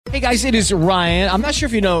Hey guys, it is Ryan. I'm not sure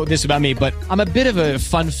if you know this about me, but I'm a bit of a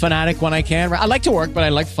fun fanatic when I can. I like to work, but I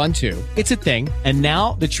like fun too. It's a thing. And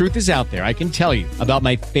now the truth is out there. I can tell you about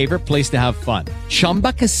my favorite place to have fun.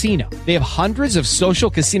 Chumba Casino. They have hundreds of social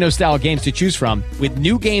casino style games to choose from with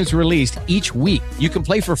new games released each week. You can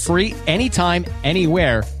play for free anytime,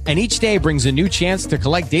 anywhere. And each day brings a new chance to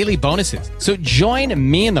collect daily bonuses. So join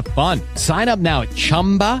me in the fun. Sign up now at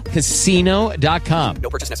ChumbaCasino.com. No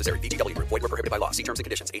purchase necessary. VGW. Void where prohibited by law. See terms and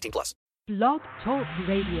conditions. 18+. Blog Talk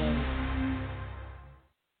Radio.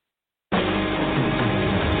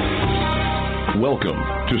 Welcome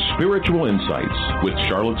to Spiritual Insights with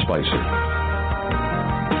Charlotte Spicer.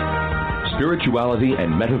 Spirituality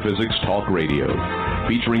and Metaphysics Talk Radio,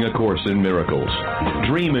 featuring a course in miracles,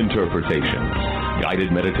 dream interpretation,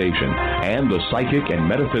 guided meditation, and the psychic and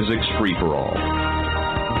metaphysics free-for-all.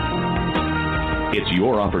 It's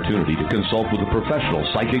your opportunity to consult with a professional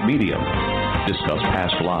psychic medium, discuss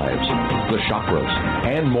past lives, the chakras,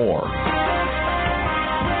 and more.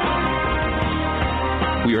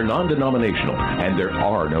 We are non-denominational, and there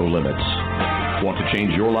are no limits. Want to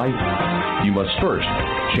change your life? You must first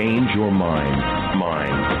change your mind.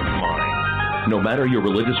 No matter your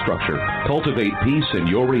religious structure, cultivate peace in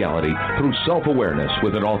your reality through self-awareness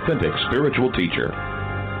with an authentic spiritual teacher.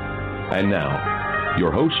 And now,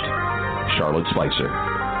 your host, Charlotte Spicer.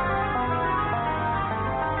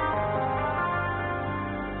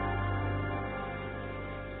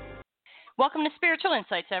 Welcome to Spiritual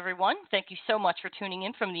Insights, everyone. Thank you so much for tuning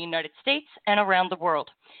in from the United States and around the world.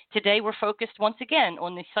 Today, we're focused once again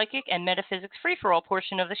on the psychic and metaphysics free-for-all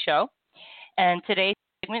portion of the show. And today's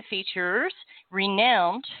segment features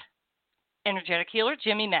renowned energetic healer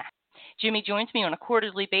Jimmy Mack. Jimmy joins me on a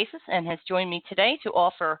quarterly basis and has joined me today to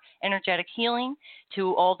offer energetic healing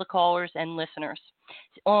to all the callers and listeners.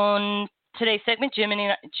 On today's segment,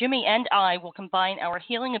 Jimmy and I will combine our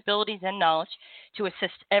healing abilities and knowledge to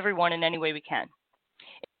assist everyone in any way we can.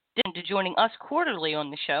 In addition to joining us quarterly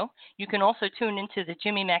on the show, you can also tune into the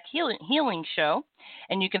Jimmy Mack Healing Show,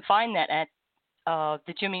 and you can find that at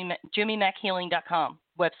the JimmyMackHealing.com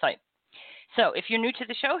website. So if you're new to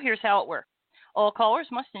the show, here's how it works. All callers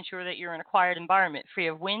must ensure that you're in a quiet environment, free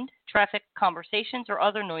of wind, traffic, conversations, or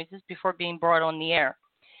other noises before being brought on the air.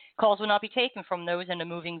 Calls will not be taken from those in a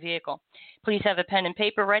moving vehicle. Please have a pen and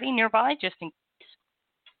paper ready nearby just in case.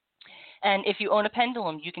 And if you own a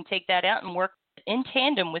pendulum, you can take that out and work in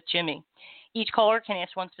tandem with Jimmy. Each caller can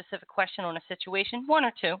ask one specific question on a situation, one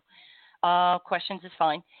or two. Questions is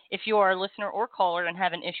fine. If you are a listener or caller and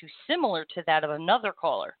have an issue similar to that of another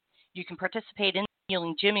caller, you can participate in the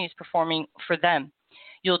healing Jimmy is performing for them.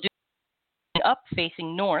 You'll do up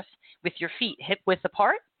facing north with your feet hip width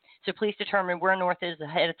apart. So please determine where north is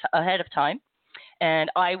ahead of time.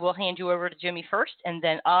 And I will hand you over to Jimmy first, and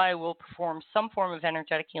then I will perform some form of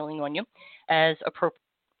energetic healing on you as appropriate.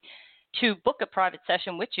 To book a private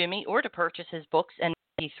session with Jimmy or to purchase his books and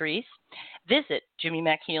MP3s, visit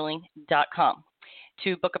JimmyMackHealing.com.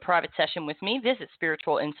 To book a private session with me, visit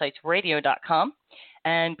SpiritualInsightsRadio.com.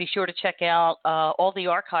 And be sure to check out all the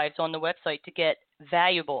archives on the website to get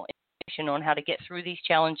valuable information on how to get through these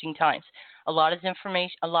challenging times. A lot of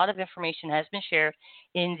information has been shared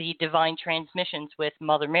in the divine transmissions with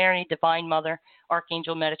Mother Mary, Divine Mother,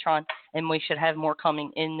 Archangel Metatron, and we should have more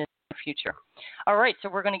coming in the near future. All right, so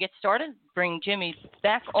we're going to get started. Bring Jimmy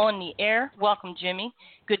back on the air. Welcome, Jimmy.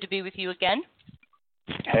 Good to be with you again.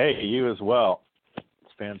 Hey, you as well.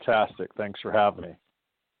 It's fantastic. Thanks for having me.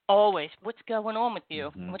 Always. What's going on with you?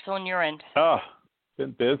 Mm-hmm. What's on your end? Oh,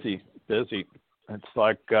 been busy. It's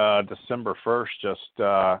like December 1st just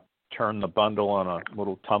turned the bundle on a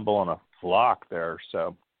little tumble on a block there,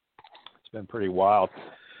 so it's been pretty wild.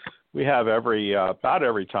 We have about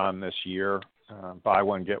every time this year, buy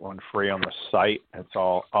one, get one free on the site. It's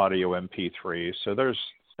all audio MP3s, so there's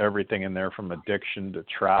everything in there from addiction to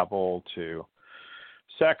travel to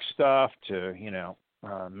sex stuff to,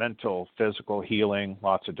 mental, physical healing,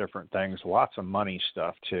 lots of different things, lots of money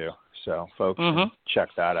stuff too. So folks can check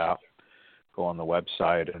that out. Go on the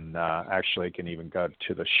website and actually can even go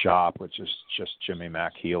to the shop, which is just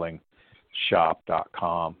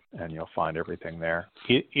JimmyMackHealingShop.com, and you'll find everything there.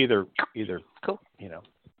 Either cool. Either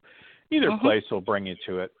place will bring you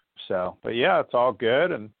to it. So, but yeah, it's all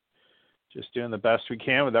good and just doing the best we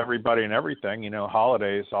can with everybody and everything.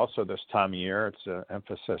 Holidays also this time of year, it's an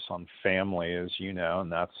emphasis on family, as you know,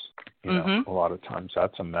 and that's, a lot of times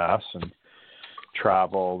that's a mess, and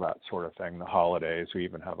travel, that sort of thing, the holidays. We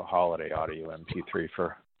even have a holiday audio MP3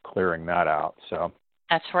 for clearing that out. So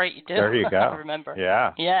that's right, you do. There you go. I remember.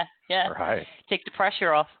 Yeah. Yeah. Right. Take the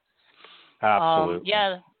pressure off. Absolutely.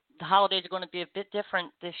 the holidays are going to be a bit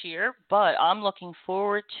different this year, but I'm looking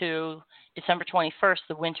forward to December 21st,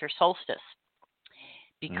 the winter solstice,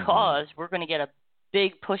 because we're going to get a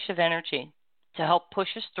big push of energy to help push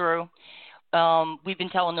us through. We've been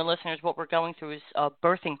telling the listeners what we're going through is a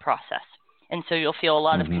birthing process. And so you'll feel a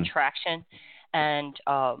lot of contraction and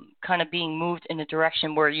kind of being moved in a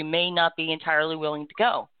direction where you may not be entirely willing to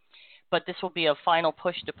go. But this will be a final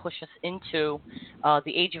push to push us into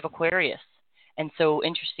the age of Aquarius. And so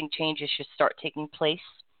interesting changes should start taking place.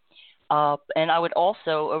 And I would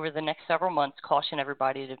also, over the next several months, caution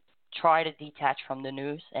everybody to try to detach from the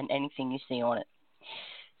news and anything you see on it.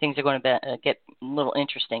 Things are going to get a little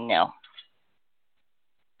interesting now,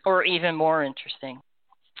 or even more interesting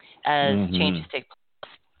as changes take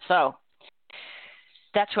place. So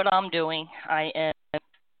that's what I'm doing. I am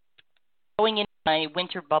going into my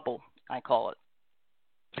winter bubble, I call it,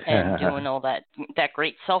 and doing all that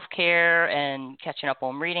great self-care and catching up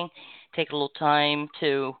on reading. Take a little time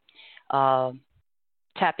to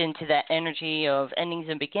tap into that energy of endings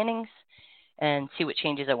and beginnings and see what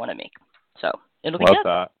changes I want to make. So it'll be good. Love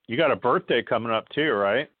that. You got a birthday coming up too,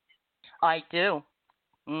 right? I do.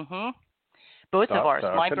 Both of ours.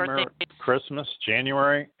 My birthday is Christmas,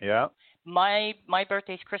 January. Yeah. My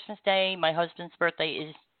birthday's Christmas Day. My husband's birthday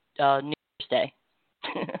is New Year's Day.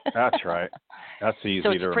 That's right. That's easy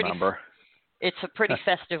to remember. It's a pretty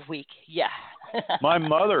festive week. Yeah. My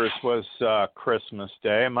mother's was Christmas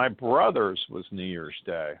Day, and my brother's was New Year's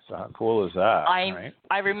Day. So how cool is that? Right?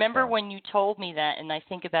 I remember when you told me that, and I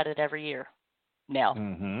think about it every year now.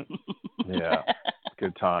 Yeah.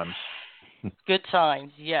 Good times. Good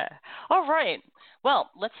times, yeah. All right. Well,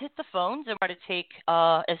 let's hit the phones and try to take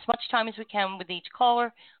as much time as we can with each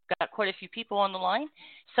caller. We've got quite a few people on the line.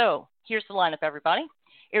 So here's the lineup, everybody.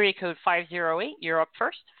 Area code 508, you're up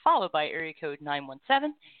first, followed by area code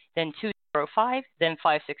 917, then 205, then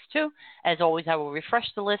 562. As always, I will refresh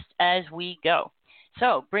the list as we go.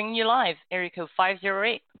 So bringing you live, area code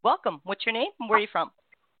 508. Welcome. What's your name and where are you from?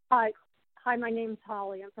 Hi, my name's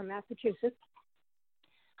Holly. I'm from Massachusetts.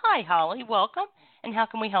 Hi, Holly. Welcome. And how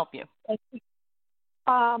can we help you?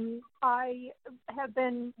 I have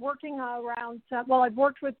been working around I've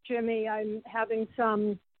worked with Jimmy. I'm having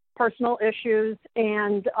some personal issues,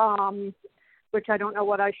 and which I don't know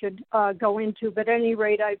what I should go into. But at any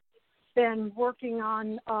rate, I've been working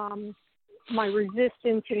on my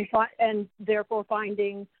resistance and therefore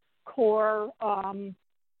finding core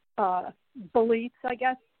beliefs, I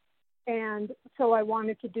guess. And so I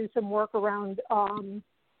wanted to do some work around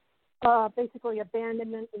basically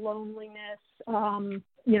abandonment, loneliness,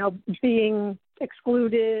 being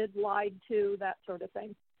excluded, lied to, that sort of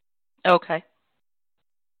thing. Okay.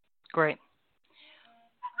 Great.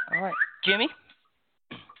 All right. Jimmy?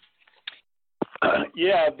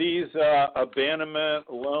 Yeah, these abandonment,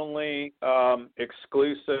 lonely,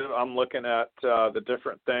 exclusive, I'm looking at the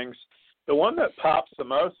different things. The one that pops the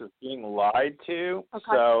most is being lied to. Okay.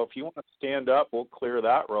 So if you want to stand up, we'll clear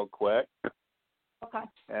that real quick. Okay.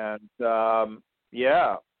 And,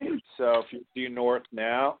 yeah, so if you do north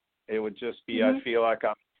now, it would just be, I feel like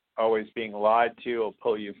I'm always being lied to. It'll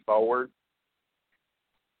pull you forward.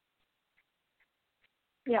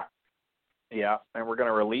 Yeah. Yeah, and we're going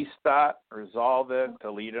to release that, resolve it,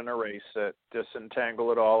 delete and erase it,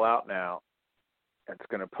 disentangle it all out now. It's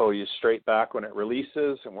going to pull you straight back when it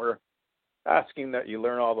releases, and we're asking that you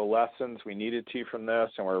learn all the lessons we needed to from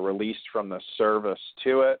this, and we're released from the service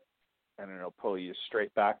to it, and it'll pull you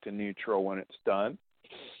straight back to neutral when it's done.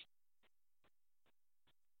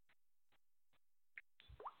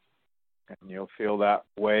 And you'll feel that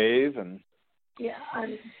wave. And yeah,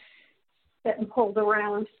 I'm getting pulled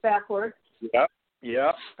around backwards.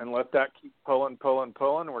 Yep, and let that keep pulling.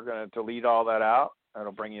 We're going to delete all that out.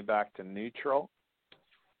 That'll bring you back to neutral.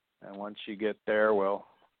 And once you get there, we'll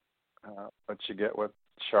let you get with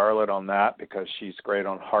Charlotte on that, because she's great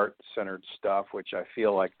on heart-centered stuff, which I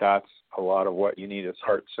feel like that's a lot of what you need is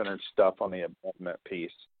heart-centered stuff on the abandonment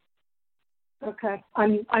piece. Okay,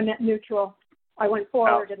 I'm at neutral. I went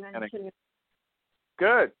forward and then to neutral.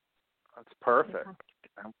 Good. That's perfect. Okay.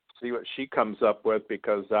 See what she comes up with,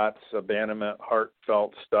 because that's abandonment,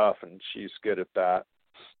 heartfelt stuff, and she's good at that.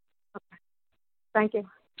 Okay. Thank you.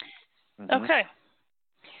 Okay.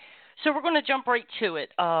 So we're going to jump right to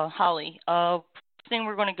it, Holly. First thing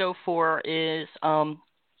we're going to go for is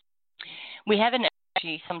we have an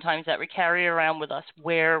energy sometimes that we carry around with us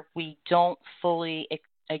where we don't fully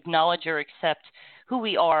acknowledge or accept who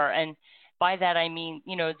we are. And by that I mean,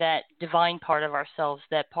 that divine part of ourselves,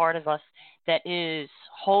 that part of us that is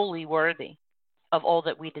wholly worthy of all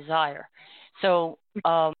that we desire. So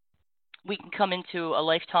we can come into a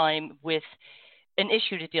lifetime with an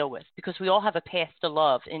issue to deal with because we all have a path to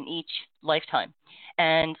love in each lifetime.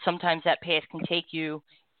 And sometimes that path can take you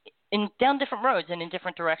down different roads and in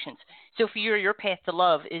different directions. So for you, your path to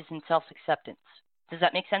love is in self-acceptance. Does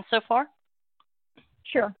that make sense so far?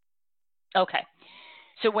 Sure. Okay.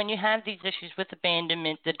 So when you have these issues with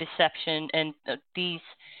abandonment, the deception, and these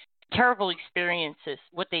terrible experiences,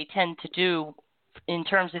 what they tend to do in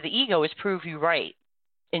terms of the ego is prove you right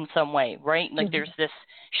in some way, right? Like there's this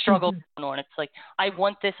struggle going on. It's like, I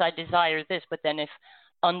want this, I desire this, but then if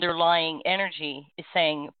underlying energy is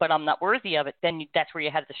saying, but I'm not worthy of it, then that's where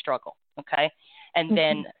you have the struggle, okay? And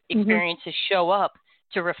then experiences show up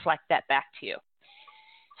to reflect that back to you.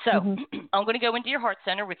 So I'm going to go into your heart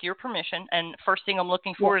center with your permission, and first thing I'm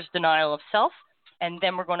looking for is denial of self, and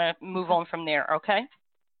then we're going to move on from there, okay?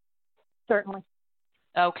 Certainly.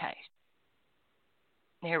 Okay.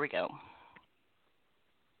 Here we go.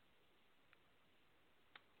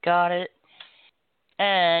 Got it.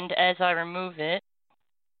 And as I remove it,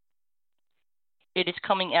 it is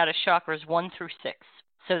coming out of chakras 1 through 6.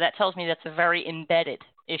 So that tells me that's a very embedded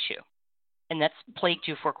issue. And that's plagued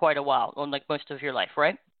you for quite a while, like most of your life,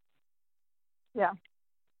 right? Yeah.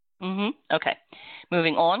 Okay.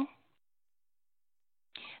 Moving on.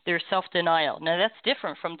 There's self-denial. Now, that's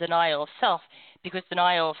different from denial of self because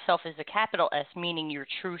denial of self is a capital S, meaning your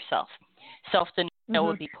true self. Self-denial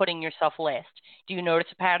would be putting yourself last. Do you notice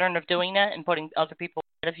a pattern of doing that and putting other people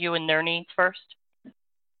ahead of you and their needs first?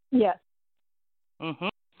 Yes.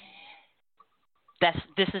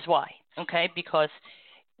 This is why, okay? Because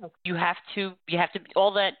you have to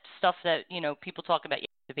all that stuff that, people talk about. You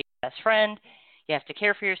have to be your best friend. You have to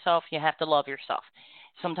care for yourself. You have to love yourself.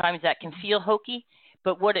 Sometimes that can feel hokey,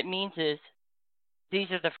 but what it means is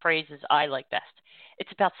these are the phrases I like best.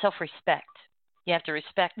 It's about self-respect. You have to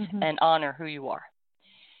respect and honor who you are.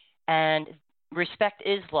 And respect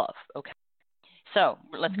is love, okay? So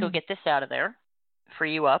let's go get this out of there.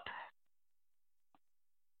 Free you up.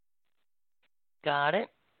 Got it.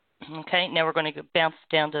 Okay, now we're going to bounce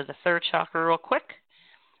down to the third chakra real quick.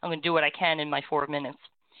 I'm going to do what I can in my 4 minutes.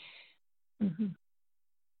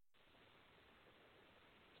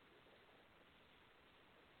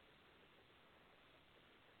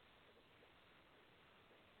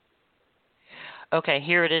 Okay,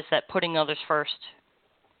 here it is, that putting others first.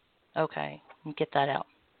 Okay, get that out.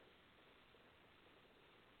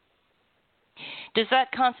 Does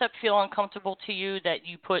that concept feel uncomfortable to you that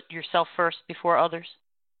you put yourself first before others?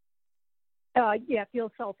 Yeah,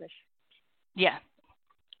 feel selfish. Yeah.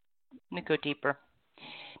 Let me go deeper.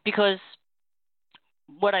 Because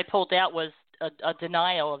what I pulled out was a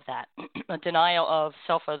denial of that, a denial of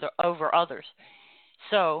self over others.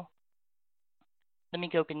 So let me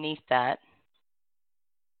go beneath that.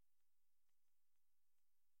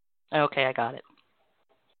 Okay, I got it.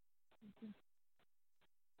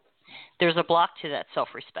 There's a block to that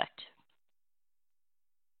self-respect.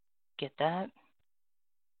 Get that?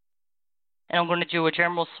 And I'm going to do a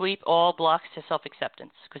general sweep, all blocks to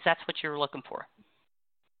self-acceptance, because that's what you're looking for.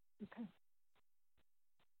 Okay.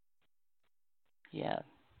 Yeah.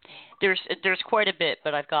 There's quite a bit,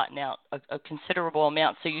 but I've gotten out a considerable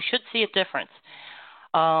amount, so you should see a difference.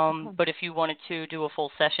 But if you wanted to do a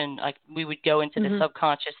full session, we would go into the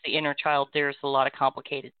subconscious, the inner child. There's a lot of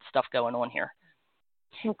complicated stuff going on here.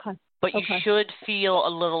 Okay. But you should feel a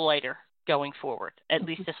little lighter going forward. At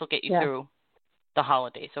least this will get you through the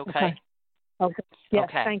holidays, okay? Okay. Yes,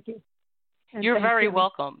 okay. Thank you. And You're very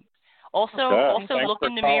welcome. Also look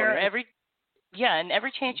in the mirror every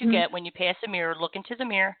chance you get when you pass a mirror, look into the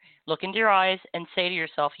mirror, look into your eyes, and say to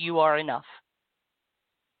yourself, you are enough.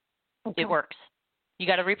 It works. You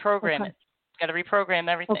got to reprogram it. You got to reprogram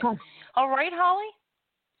everything. All right, Holly?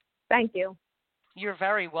 Thank you. You're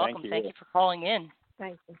very welcome. Thank you for calling in.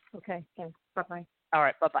 Thank you. Okay, thanks. Bye-bye. All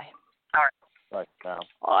right, bye-bye. All right. Bye now.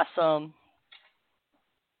 Awesome.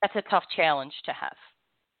 That's a tough challenge to have.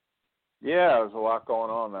 Yeah, there's a lot going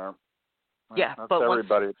on there. Yeah, that's but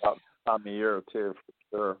everybody about the time of year too,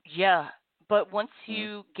 for sure. Yeah, but once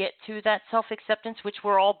you get to that self-acceptance, which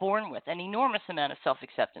we're all born with, an enormous amount of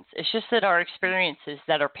self-acceptance, it's just that our experiences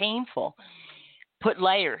that are painful put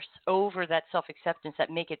layers over that self-acceptance that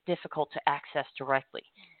make it difficult to access directly.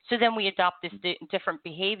 So then we adopt these different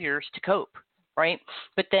behaviors to cope, right?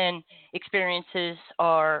 But then experiences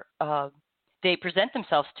are, they present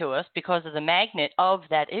themselves to us because of the magnet of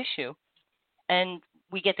that issue, and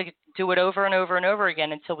we get to do it over and over and over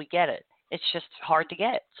again until we get it. It's just hard to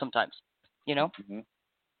get sometimes, you know?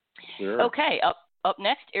 Sure. Okay, up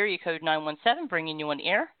next, area code 917, bringing you on the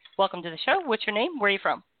air. Welcome to the show. What's your name? Where are you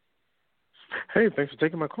from? Hey, thanks for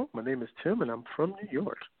taking my call. My name is Tim, and I'm from New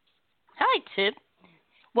York. Hi, Tim.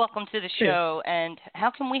 Welcome to the show, and how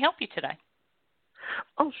can we help you today?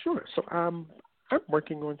 Oh, sure. So I'm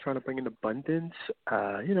working on trying to bring in abundance,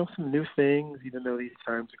 some new things, even though these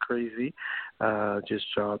times are crazy, just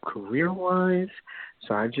job career-wise.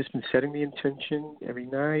 So I've just been setting the intention every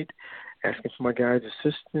night, asking for my guides'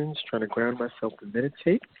 assistance, trying to ground myself to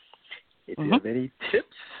meditate. If you have any tips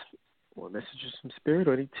or messages from Spirit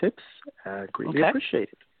or any tips, greatly appreciate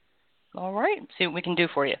it. All right. See what we can do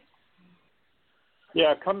for you.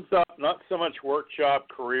 Yeah, it comes up not so much work, job,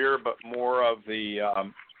 career, but more of the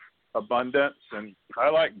abundance. And I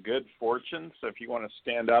like good fortune. So if you want to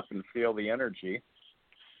stand up and feel the energy,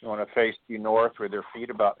 you want to face due north with your feet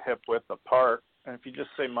about hip width apart. And if you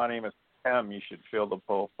just say, my name is Tim, you should feel the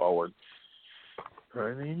pull forward.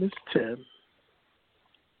 My name is Tim.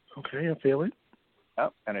 Okay, I feel it.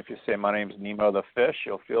 Yep. And if you say, my name is Nemo the fish,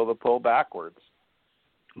 you'll feel the pull backwards.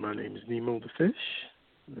 My name is Nemo the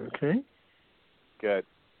fish. Okay. Good.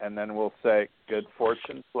 And then we'll say, good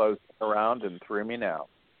fortune flows around and through me now.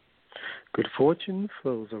 Good fortune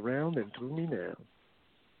flows around and through me now.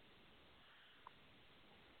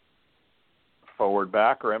 Forward,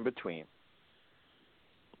 back, or in between?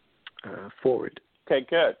 Forward. Okay,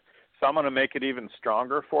 good. So I'm going to make it even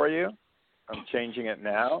stronger for you. I'm changing it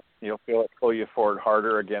now. You'll feel it pull you forward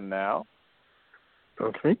harder again now.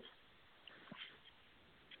 Okay.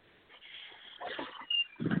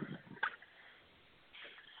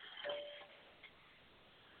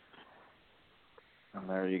 And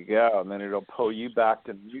there you go. And then it'll pull you back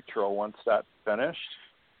to neutral once that's finished.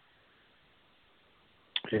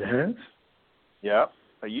 It has? Yep.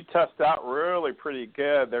 So you test out really pretty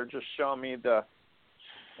good. They're just showing me the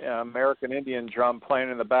American Indian drum playing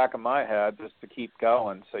in the back of my head just to keep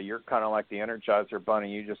going. So you're kind of like the Energizer Bunny.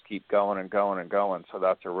 You just keep going and going and going. So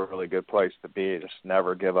that's a really good place to be. Just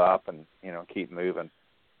never give up and, keep moving.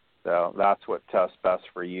 So that's what tests best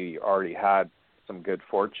for you. You already had some good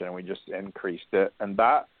fortune. We just increased it. And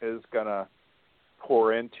that is going to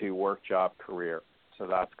pour into work, job, career. So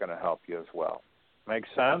that's going to help you as well. Make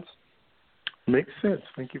sense? Makes sense.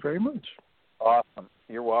 Thank you very much. Awesome.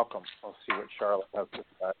 You're welcome. We'll see what Charlotte has to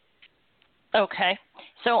say. Okay.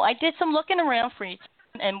 So I did some looking around for you,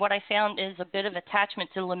 and what I found is a bit of attachment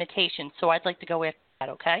to limitations. So I'd like to go after that,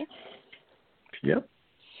 okay? Yep.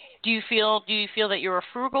 Do you feel that you're a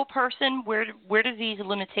frugal person? Where do these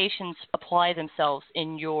limitations apply themselves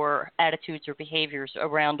in your attitudes or behaviors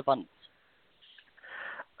around abundance?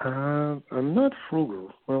 I'm not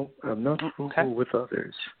frugal. Well, I'm not frugal with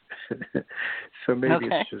others. So maybe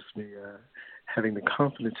it's just me having the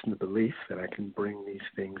confidence and the belief that I can bring these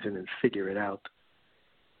things in and figure it out.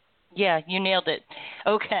 Yeah, you nailed it.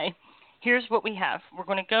 Okay, here's what we have. We're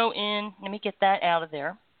going to go in. Let me get that out of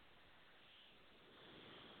there.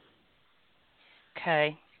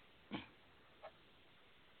 Okay.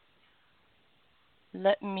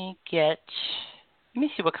 Let me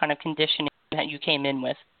see what kind of conditioning that you came in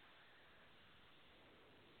with.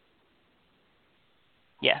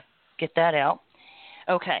 Yeah, get that out.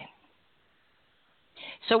 Okay.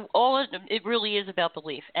 So it really is about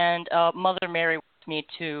belief. And Mother Mary wants me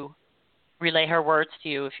to relay her words to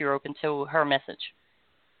you if you're open to her message.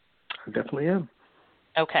 I definitely am.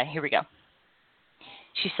 Okay, here we go.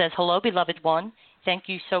 She says, hello, beloved one. Thank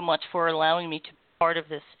you so much for allowing me to be part of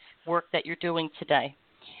this work that you're doing today.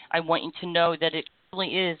 I want you to know that it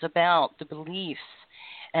really is about the beliefs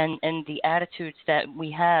and the attitudes that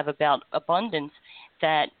we have about abundance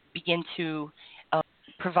that begin to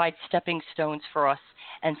provide stepping stones for us,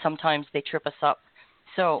 and sometimes they trip us up.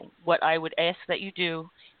 So what I would ask that you do,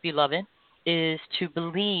 beloved, is to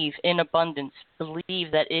believe in abundance,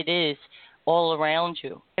 believe that it is all around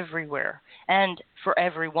you, everywhere, and for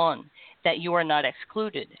everyone, that you are not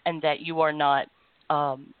excluded and that you are not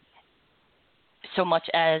so much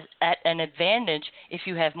as at an advantage if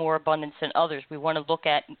you have more abundance than others. We want to look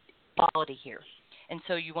at quality here. And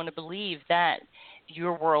so you want to believe that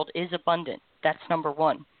your world is abundant. That's number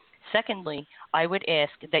one. Secondly, I would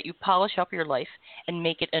ask that you polish up your life and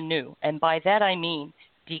make it anew. And by that I mean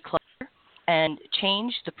declutter and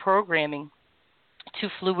change the programming to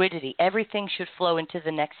fluidity. Everything should flow into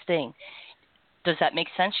the next thing. Does that make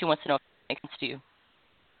sense? She wants to know if it makes sense to you.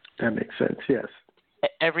 That makes sense, yes.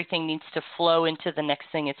 Everything needs to flow into the next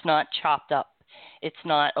thing. It's not chopped up. It's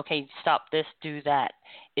not, okay, stop this, do that.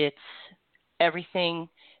 It's everything.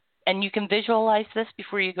 And you can visualize this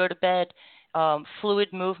before you go to bed. Fluid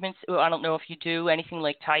movements, I don't know if you do anything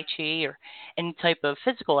like Tai Chi or any type of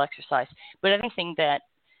physical exercise, but anything that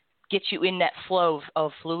gets you in that flow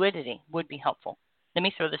of fluidity would be helpful. Let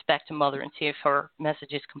me throw this back to Mother and see if her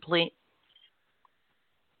message is complete.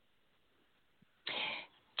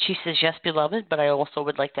 She says, yes, beloved, but I also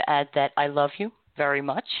would like to add that I love you very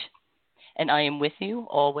much, and I am with you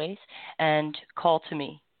always, and call to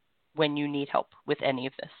me when you need help with any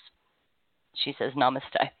of this. She says,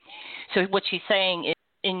 namaste. So what she's saying is,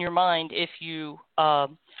 in your mind, if you are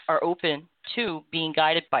open to being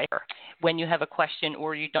guided by her when you have a question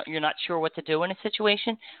or you're not sure what to do in a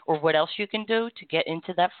situation or what else you can do to get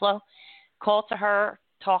into that flow, call to her,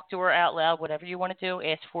 talk to her out loud, whatever you want to do,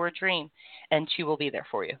 ask for a dream, and she will be there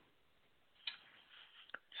for you.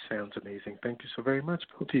 Sounds amazing. Thank you so very much,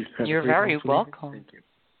 both of you. You're very welcome. Thank you.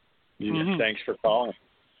 Yeah, thanks for calling.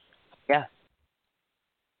 Yeah.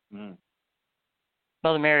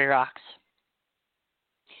 Mother Mary rocks.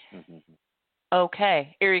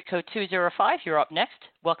 Okay. Area code 205, you're up next.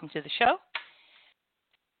 Welcome to the show.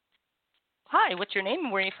 Hi, what's your name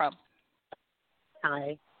and where are you from?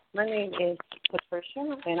 Hi, my name is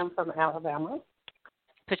Patricia, and I'm from Alabama.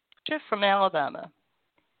 Patricia from Alabama.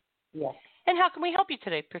 Yes. And how can we help you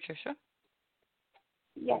today, Patricia?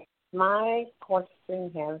 Yes. My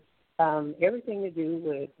question has everything to do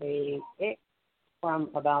with a ex from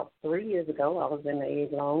about 3 years ago. I was in a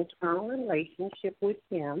long-term relationship with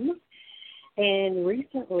him, and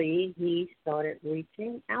recently he started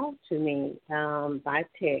reaching out to me by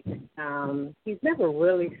text. He's never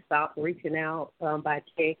really stopped reaching out by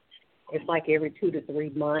text. It's like every 2 to 3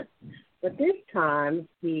 months. But this time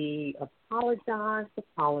he apologized,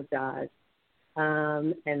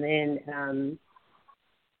 and then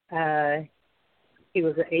he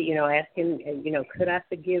was, asking, could I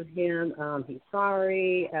forgive him? He's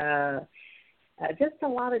sorry. Just a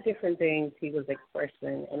lot of different things he was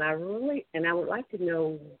expressing, and I would like to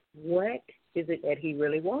know what is it that he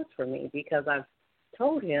really wants from me, because I've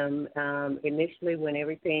told him initially when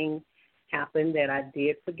everything happened that I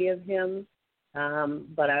did forgive him,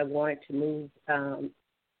 but I wanted to move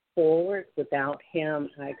forward without him.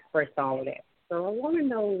 I expressed all of that. So I want to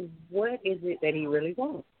know what is it that he really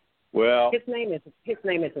wants. Well, his name is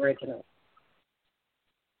Reginald.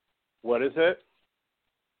 What is it?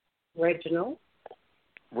 Reginald.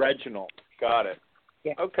 Got it.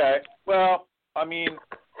 Yeah. Okay. Well, I mean,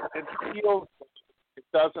 it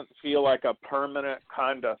doesn't feel like a permanent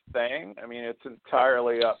kind of thing. I mean, it's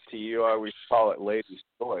entirely up to you. I always call it lady's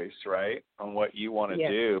choice, right, on what you want to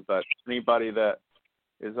do. But anybody that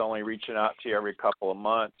is only reaching out to you every couple of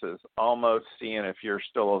months is almost seeing if you're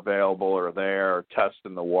still available or there, or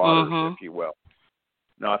testing the waters, if you will.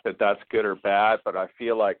 Not that that's good or bad, but I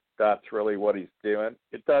feel like that's really what he's doing.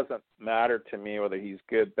 It doesn't matter to me whether he's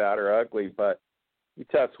good, bad, or ugly, but he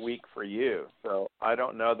tests weak for you. So I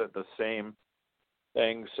don't know that the same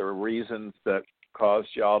things or reasons that caused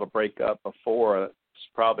y'all to break up before, it's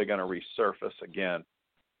probably going to resurface again.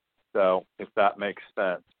 So if that makes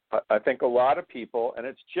sense. I think a lot of people, and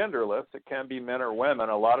it's genderless, it can be men or women,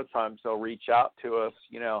 a lot of times they'll reach out to us,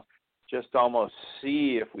 just almost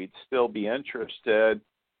see if we'd still be interested.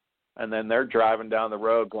 And then they're driving down the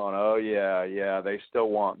road going, oh, yeah, they still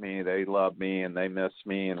want me, they love me, and they miss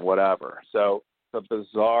me, and whatever. So it's a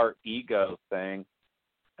bizarre ego thing,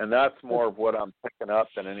 and that's more of what I'm picking up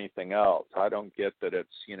than anything else. I don't get that it's,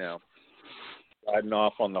 riding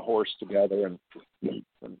off on the horse together and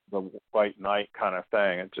the white knight kind of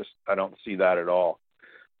thing. I don't see that at all.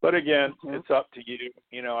 But again, it's up to you.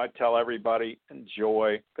 I tell everybody,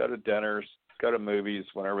 enjoy, go to dinners, go to movies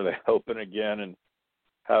whenever they open again, and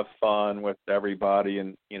have fun with everybody,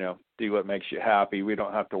 and, do what makes you happy. We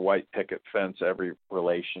don't have to white picket fence every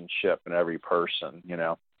relationship and every person,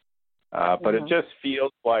 but it just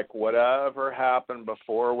feels like whatever happened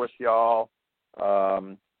before with y'all,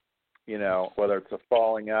 whether it's a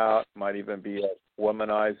falling out, might even be a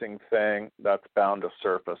womanizing thing, that's bound to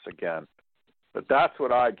surface again. But that's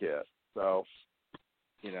what I get. So,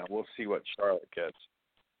 we'll see what Charlotte gets.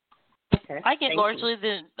 Okay. I get largely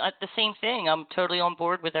the same thing. I'm totally on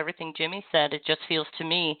board with everything Jimmy said. It just feels to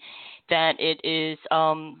me that it is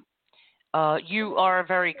you are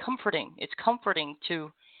very comforting. It's comforting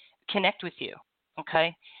to connect with you,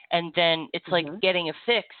 okay? And then it's like getting a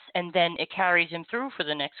fix, and then it carries him through for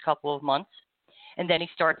the next couple of months, and then he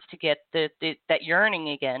starts to get that yearning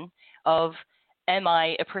again of, am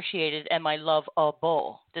I appreciated? Am I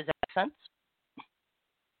lovable? Does that make sense?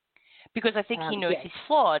 Because I think he knows he's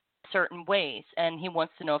flawed in certain ways, and he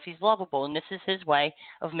wants to know if he's lovable, and this is his way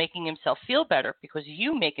of making himself feel better, because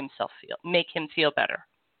you make him feel better.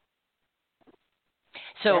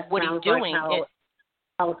 So what he's doing is,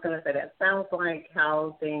 I was going to say that sounds like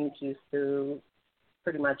how things used to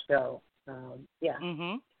pretty much go. The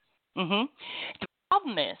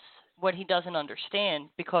problem is what he doesn't understand,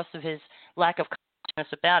 because of his lack of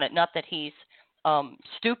consciousness about it. Not that he's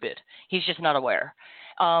stupid; he's just not aware.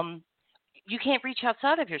 you can't reach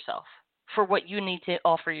outside of yourself for what you need to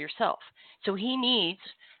offer yourself. So he needs,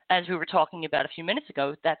 as we were talking about a few minutes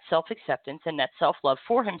ago, that self-acceptance and that self-love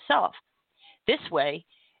for himself. This way,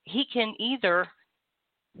 he can either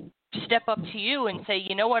step up to you and say,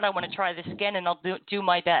 you know what, I want to try this again, and I'll do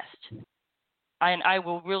my best. And I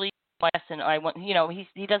will really do my best, and I want,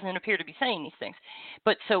 he doesn't appear to be saying these things.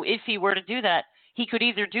 But so if he were to do that, he could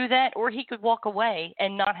either do that or he could walk away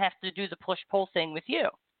and not have to do the push-pull thing with you.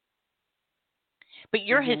 But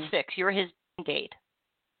you're his fix. You're his Band-Aid.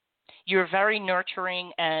 You're very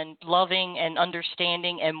nurturing and loving and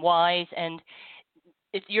understanding and wise, and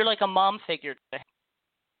you're like a mom figure to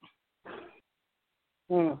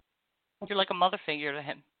him. You're like a mother figure to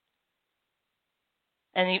him.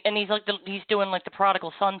 And he's like he's doing like the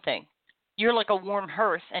prodigal son thing. You're like a warm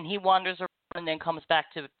hearth, and he wanders around and then comes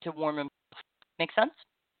back to warm him. Make sense?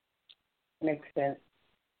 Makes sense.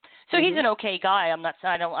 So he's an okay guy. I'm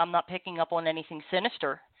not picking up on anything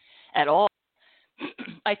sinister at all.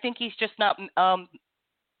 I think he's just not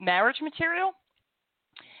marriage material.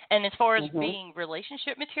 And as far as being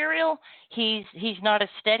relationship material, he's not as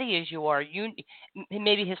steady as you are.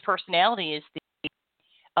 Maybe his personality is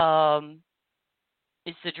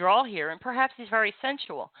the draw here, and perhaps he's very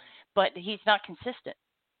sensual, but he's not consistent.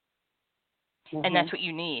 And that's what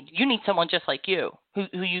you need. You need someone just like you, who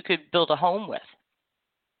you could build a home with.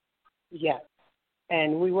 Yes,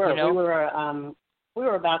 and we were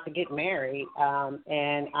about to get married,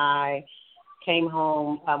 and I came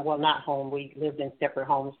home. Well, not home. We lived in separate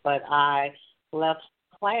homes, but I left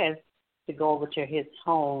class to go over to his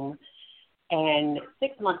home. And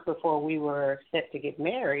 6 months before we were set to get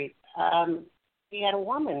married, he had a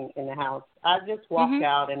woman in the house. I just walked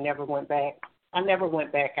out and never went back. I never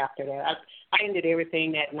went back after that. I ended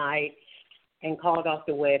everything that night and called off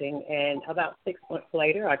the wedding. And about 6 months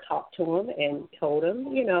later, I talked to him and told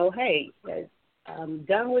him, hey, I'm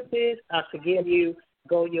done with this. I forgive you.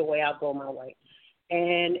 Go your way. I'll go my way.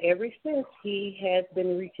 And ever since, he has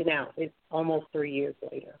been reaching out. It's almost 3 years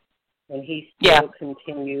later, and he still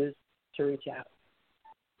continues to reach out.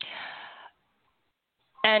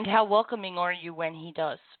 And how welcoming are you when he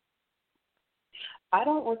does? I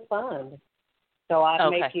don't respond. So I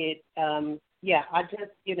make it, I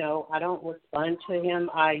just, I don't respond to him.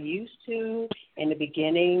 I used to in the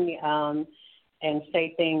beginning and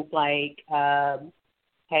say things like,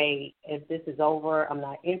 hey, if this is over, I'm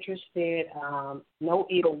not interested. No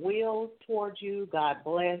ill will towards you. God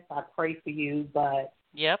bless. I pray for you, but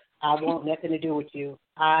I want nothing to do with you.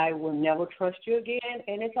 I will never trust you again,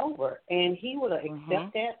 and it's over. And he will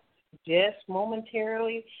accept that just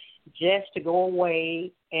momentarily, just to go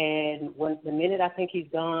away. And when the minute I think he's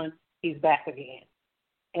gone, he's back again.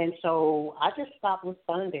 And so I just stopped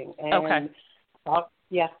responding. And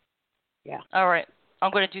yeah. All right.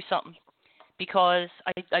 I'm going to do something because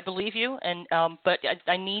I believe you, and but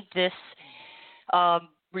I need this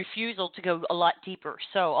refusal to go a lot deeper.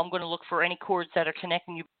 So I'm going to look for any cords that are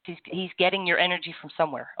connecting you. He's getting your energy from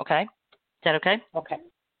somewhere. Okay? Is that okay? Okay.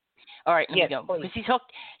 All right. Let me go. Please. Because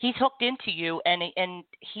he's hooked into you, and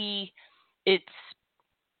it's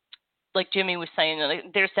like Jimmy was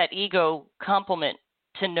saying. There's that ego compliment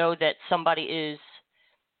to know that somebody is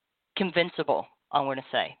convincible. I'm going to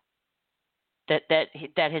say that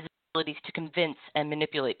his abilities to convince and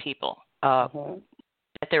manipulate people.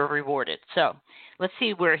 That they're rewarded. So let's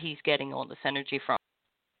see where he's getting all this energy from.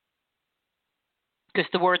 Because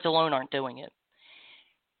the words alone aren't doing it.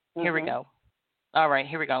 Here we go. All right,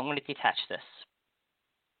 here we go. I'm going to detach this.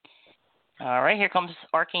 All right, here comes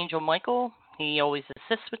Archangel Michael. He always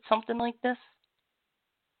assists with something like this.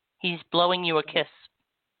 He's blowing you a kiss.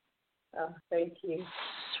 Oh, thank you.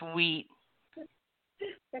 Sweet.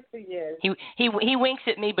 Yes. He winks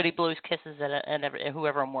at me, but he blows kisses at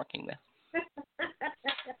whoever I'm working with.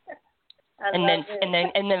 And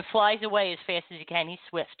then flies away as fast as he can. He's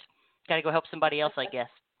swift. Got to go help somebody else, I guess.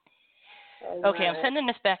 Okay, I'm sending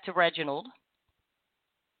this back to Reginald.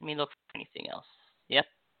 Let me look for anything else. Yep.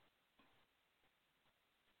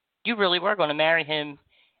 You really were going to marry him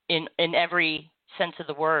in every sense of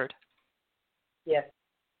the word. Yes.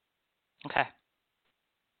 Okay.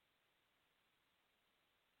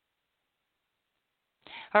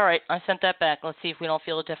 All right, I sent that back. Let's see if we don't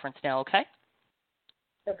feel a difference now, okay?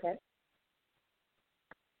 Okay.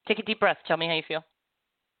 Take a deep breath. Tell me how you feel.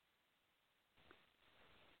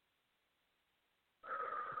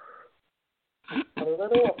 A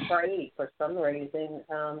little afraid for some reason.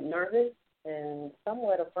 Nervous and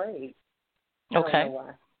somewhat afraid. I don't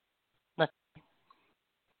know why.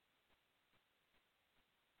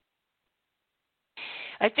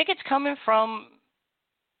 I think it's coming from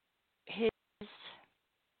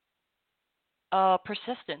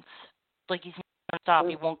persistence. Like he's not going to stop.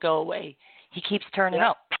 He won't go away. He keeps turning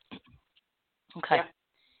up. Okay. Yeah.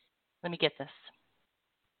 Let me get this.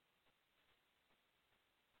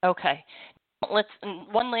 Okay.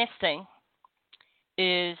 One last thing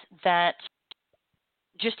is that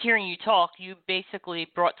just hearing you talk, you basically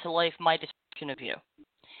brought to life my description of you.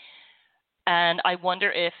 And I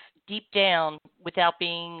wonder if deep down, without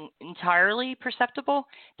being entirely perceptible,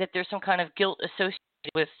 that there's some kind of guilt associated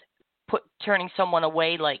with turning someone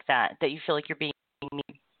away like that you feel like you're being mean.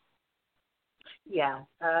 Yeah.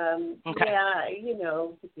 Okay. Yeah,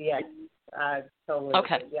 yes, I totally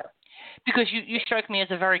Okay. agree, yeah. Because you strike me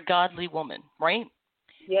as a very godly woman, right?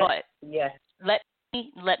 Yes, But yes.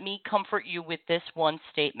 let me comfort you with this one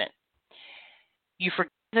statement. You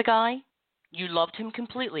forgave the guy, you loved him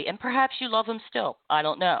completely, and perhaps you love him still. I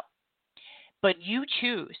don't know. But you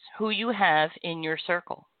choose who you have in your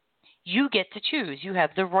circle. You get to choose. You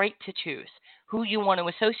have the right to choose who you want to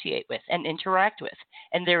associate with and interact with.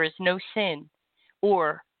 And there is no sin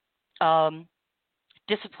or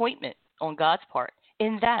disappointment on God's part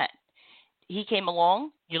in that. He came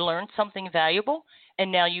along, you learned something valuable,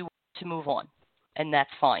 and now you want to move on. And that's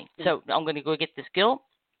fine. So I'm going to go get this guilt,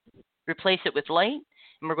 replace it with light,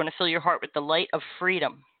 and we're going to fill your heart with the light of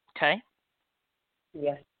freedom. Okay?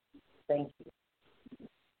 Yes. Thank you.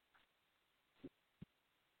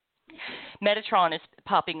 Metatron is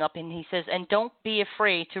popping up, and he says, and don't be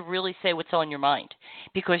afraid to really say what's on your mind,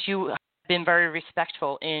 because you have been very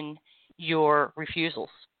respectful in your refusals.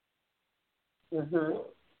 Mm-hmm.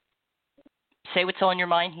 Say what's on your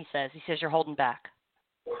mind, he says. He says you're holding back.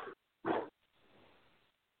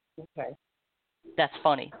 Okay. That's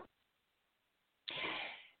funny.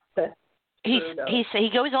 He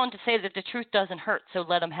goes on to say that the truth doesn't hurt, so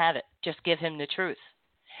let him have it. Just give him the truth.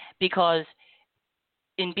 Because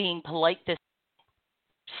in being polite, this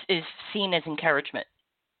is seen as encouragement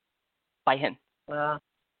by him.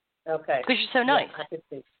 Okay. Because you're so nice. Yeah, I can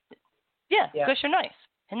see. Yeah, because you're nice.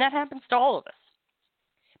 And that happens to all of us.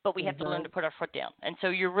 But we have to Mm-hmm. learn to put our foot down. And so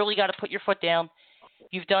you really got to put your foot down.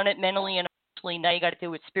 You've done it mentally and emotionally. Now you got to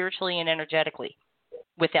do it spiritually and energetically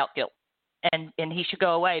without guilt. And he should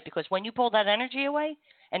go away, because when you pull that energy away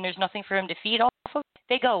and there's nothing for him to feed off of,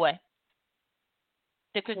 they go away.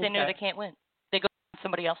 Because they know they can't win. They go to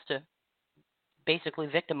somebody else to basically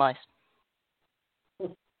victimize.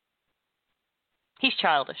 He's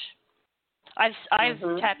childish. I've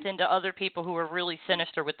tapped into other people who are really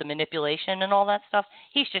sinister with the manipulation and all that stuff.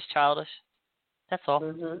 He's just childish. That's all.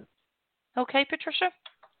 Mm-hmm. Okay, Patricia?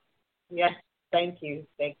 Yes. Thank you.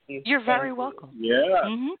 Thank you. You're very welcome. Yeah.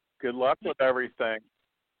 Mm-hmm. Good luck with everything.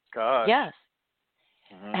 God. Yes.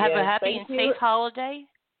 Mm-hmm. Have a happy and thank you. safe holiday.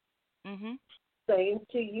 Mm-hmm. Same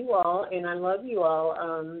to you all, and I love you all.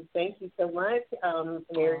 Thank you so much.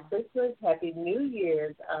 Merry Christmas, Happy New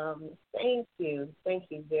Year's. Thank you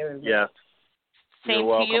very much. Yes. Same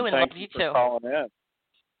You're to you, and Thank love you for too. calling in.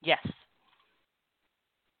 Yes.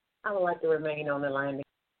 I would like to remain on the line.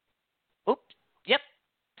 Oops. Yep.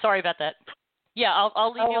 Sorry about that. Yeah,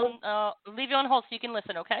 I'll leave you on leave you on hold so you can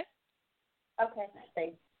listen. Okay. Okay.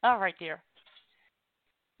 Thanks. All right, dear.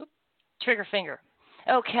 Oop. Trigger finger.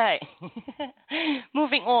 Okay.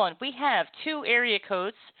 Moving on. We have 2 area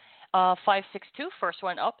codes. 562. First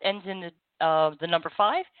one up ends in the number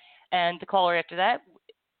 5, and the caller after that.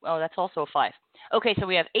 Oh, that's also a 5. Okay, so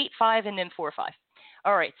we have 85 and then 45.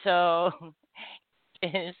 All right, so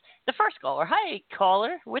is the first caller. Hi,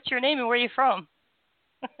 caller. What's your name and where are you from?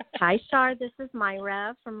 Hi, Shar. This is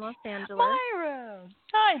Myra from Los Angeles. Myra.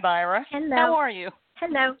 Hi, Myra. Hello. How are you?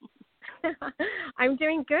 Hello. I'm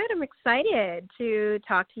doing good. I'm excited to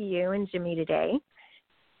talk to you and Jimmy today.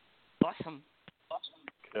 Awesome.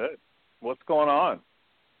 Good. What's going on?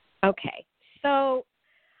 Okay. So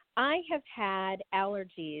I have had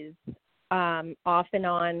allergies off and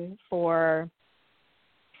on for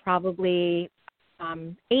probably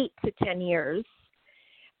 8 to 10 years.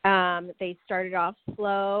 They started off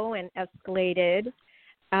slow and escalated.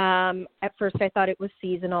 At first I thought it was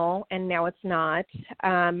seasonal, and now it's not.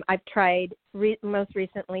 I've tried most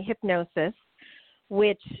recently hypnosis,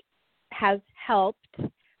 which has helped,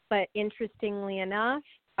 but interestingly enough,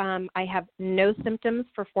 I have no symptoms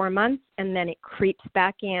for 4 months, and then it creeps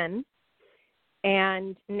back in,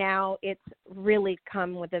 and now it's really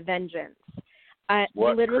come with a vengeance.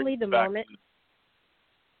 Literally the moment...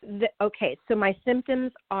 Okay, so my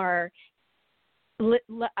symptoms are...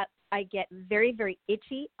 I get very, very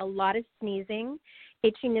itchy, a lot of sneezing,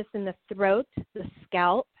 itchiness in the throat, the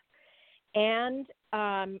scalp, and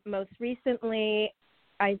most recently,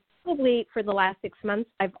 probably for the last 6 months,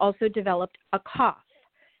 I've also developed a cough,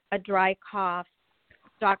 a dry cough,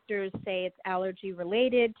 doctors say it's allergy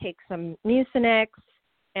related, take some Mucinex,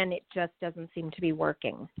 and it just doesn't seem to be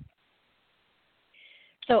working.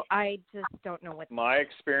 So I just don't know what. My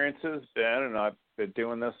experience has been, and I've been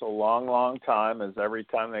doing this a long, long time, is every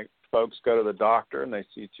time folks go to the doctor and they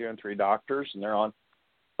see 2 and 3 doctors and they're on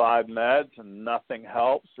 5 meds and nothing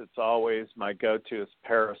helps, it's always my go-to is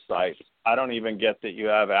parasites. I don't even get that you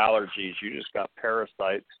have allergies. You just got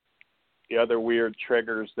parasites. The other weird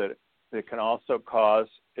triggers that it can also cause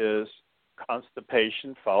is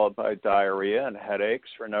constipation followed by diarrhea and headaches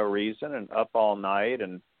for no reason and up all night,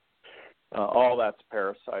 and all that's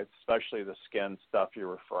parasites, especially the skin stuff you're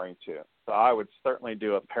referring to. So I would certainly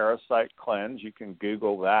do a parasite cleanse. You can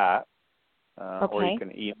Google that, or you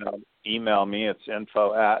can email me. It's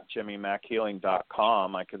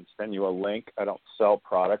info@jimmymackhealing.com. I can send you a link. I don't sell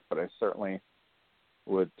product, but I certainly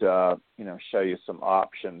would show you some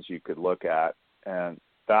options you could look at, and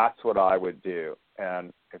that's what I would do.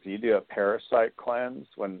 And if you do a parasite cleanse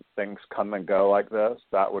when things come and go like this,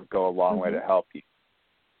 that would go a long way to help you.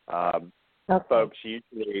 Folks,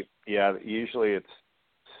 usually it's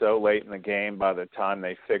so late in the game by the time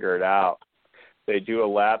they figure it out. They do a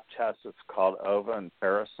lab test that's called ova and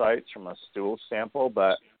parasites from a stool sample,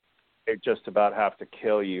 but they just about have to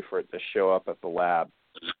kill you for it to show up at the lab.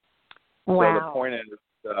 Wow. So the point is,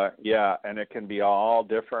 and it can be all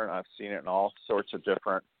different. I've seen it in all sorts of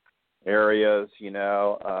different areas.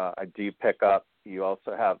 I do pick up, you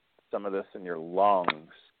also have some of this in your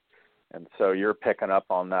lungs. And so you're picking up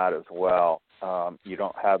on that as well. You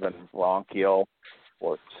don't have any bronchial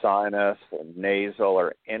or sinus or nasal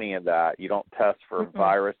or any of that. You don't test for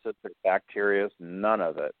viruses or bacteria, none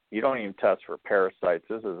of it. You don't even test for parasites.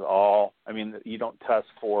 This is all, you don't test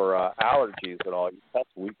for allergies at all. You test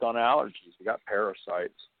weak on allergies. You got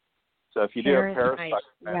parasites. So if you do a parasite,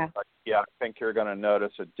 I think you're going to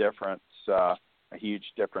notice a difference, a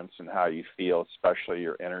huge difference in how you feel, especially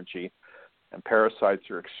your energy. And parasites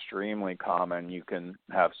are extremely common. You can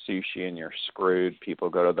have sushi and you're screwed. People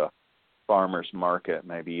go to the farmer's market,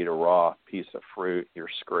 maybe eat a raw piece of fruit, you're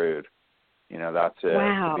screwed. That's it.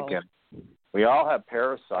 Wow. We all have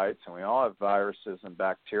parasites and we all have viruses and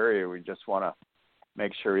bacteria. We just want to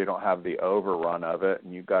make sure you don't have the overrun of it,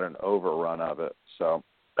 and you've got an overrun of it. So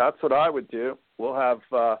that's what I would do. We'll have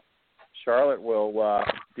Charlotte will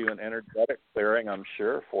do an energetic clearing, I'm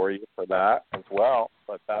sure, for you for that as well.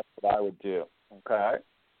 But that's what I would do. Okay.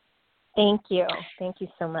 Thank you. Thank you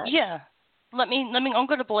so much. Yeah. I'm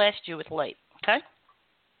going to blast you with light. Okay.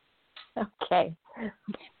 Okay.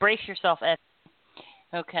 Brace yourself, Ed.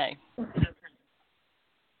 Okay.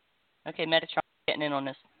 Okay, Metatron getting in on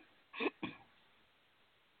this.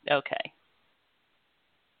 Okay.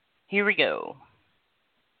 Here we go.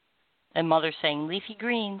 And Mother's saying, leafy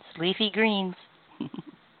greens, leafy greens.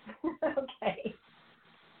 Okay.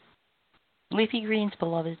 Leafy greens,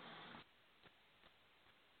 beloved.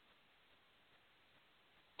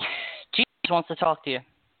 Jesus wants to talk to you.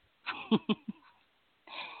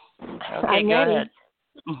 Okay, go ahead.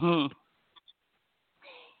 Mm-hmm.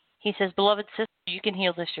 He says, beloved sister, you can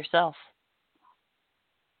heal this yourself.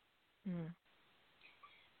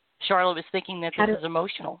 Charlotte was thinking that this is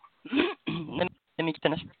emotional. Let me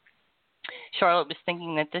finish. Charlotte was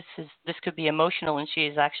thinking that this could be emotional, and she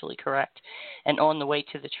is actually correct and on the way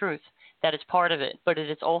to the truth. That is part of it, but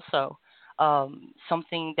it is also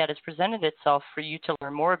something that has presented itself for you to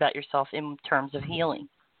learn more about yourself in terms of healing.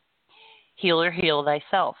 Healer, heal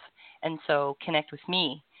thyself. And so connect with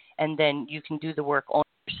me, and then you can do the work on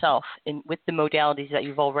yourself with the modalities that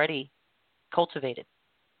you've already cultivated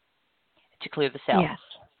to clear this out. Yes.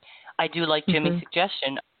 I do like Jimmy's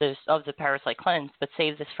suggestion of the parasite cleanse, but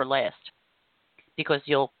save this for last, because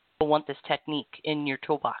you'll want this technique in your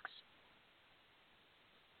toolbox.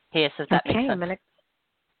 Yes, if that makes sense. I'm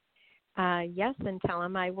gonna, yes, and tell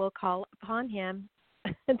him I will call upon him.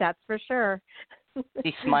 That's for sure.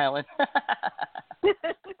 He's smiling.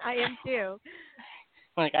 I am too.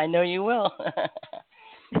 Like, I know you will.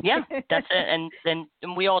 Yeah, that's it. And then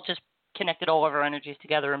we all just connected all of our energies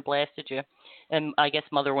together and blasted you. And I guess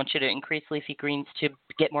Mother wants you to increase leafy greens to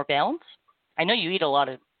get more balance. I know you eat a lot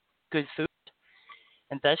of good food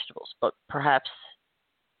and vegetables, but perhaps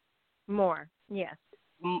more. Yes.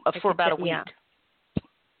 For about a week. Yeah.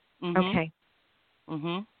 Mm-hmm.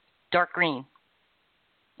 Okay. Dark green.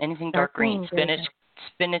 Anything dark green.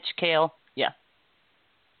 Spinach, kale. Yeah.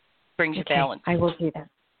 Brings you balance. I will do that.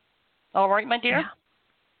 All right, my dear. Yeah.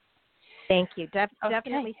 Thank you.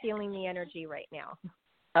 Definitely feeling the energy right now.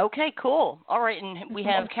 Okay, cool. All right, and we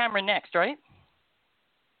have Cameron next, right?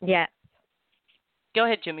 Yes. Go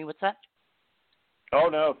ahead, Jimmy. What's that? Oh,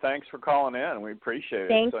 no, thanks for calling in. We appreciate it.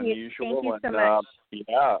 Thank it's you. unusual. Thank you so much.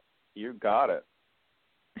 Yeah, you got it.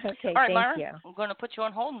 Okay, all right, thank Myra, you. I'm going to put you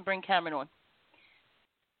on hold and bring Cameron on.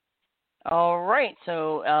 All right,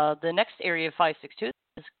 so the next area of 562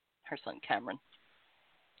 is her son, Cameron.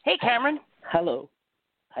 Hey, Cameron. Hello.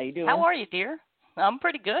 How you doing? How are you, dear? I'm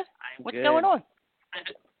pretty good. What's good. going on?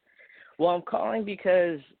 Well, I'm calling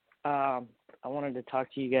because I wanted to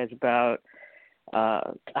talk to you guys about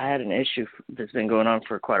I had an issue that's been going on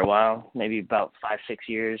for quite a while, maybe about 5-6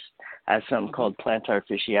 years. I have something called plantar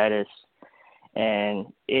fasciitis, and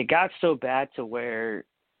it got so bad to where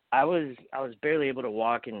I was barely able to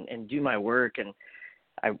walk and do my work, and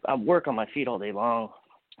I work on my feet all day long.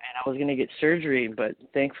 And I was going to get surgery, but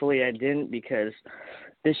thankfully I didn't, because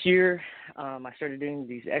this year I started doing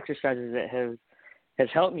these exercises that has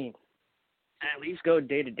helped me at least go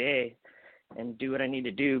day to day and do what I need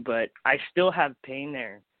to do. But I still have pain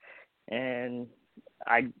there, and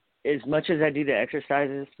as much as I do the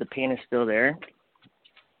exercises, the pain is still there.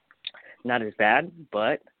 Not as bad,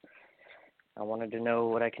 but I wanted to know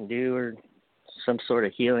what I can do, or some sort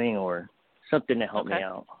of healing or something to help me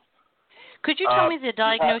out. Could you tell me the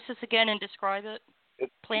diagnosis again and describe it?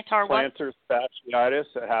 It's plantar what? Plantar fasciitis.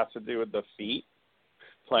 It has to do with the feet.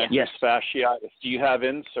 Plantar fasciitis. Do you have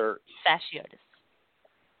inserts? Fasciitis.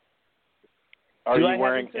 Are you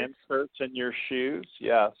wearing inserts in your shoes?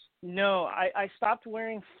 Yes. No, I stopped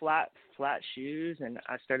wearing flat shoes, and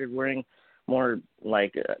I started wearing more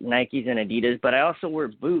like Nikes and Adidas, but I also wear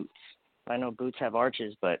boots. I know boots have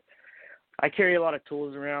arches, but I carry a lot of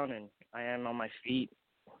tools around, and I am on my feet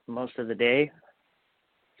most of the day.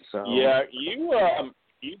 So yeah,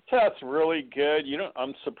 you test really good.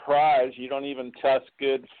 I'm surprised you don't even test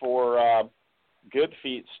good for Good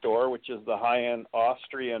Feet store, which is the high-end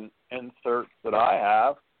Austrian inserts that I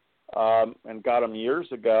have, and got them years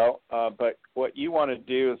ago. But what you want to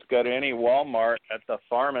do is go to any Walmart at the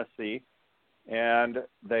pharmacy, and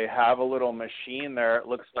they have a little machine there. It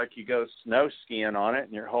looks like you go snow skiing on it,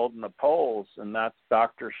 and you're holding the poles, and that's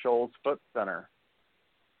Dr. Scholl's Foot Center.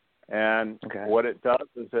 And what it does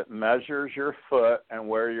is it measures your foot and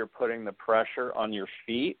where you're putting the pressure on your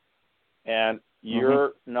feet, and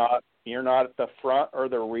you're not at the front or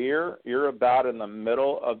the rear. You're about in the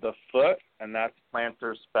middle of the foot, and that's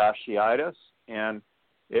plantar fasciitis. And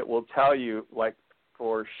it will tell you, like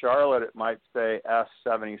for Charlotte, it might say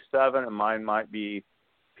S77, and mine might be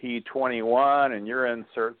P21, and your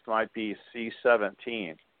inserts might be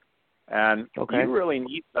C17. And you really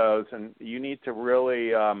need those, and you need to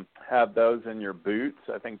really have those in your boots.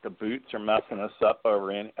 I think the boots are messing us up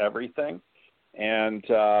over in everything. And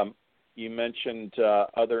you mentioned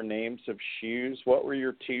other names of shoes. What were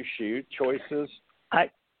your two shoe choices? I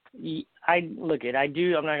look it. I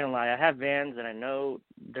do. I'm not gonna lie. I have Vans, and I know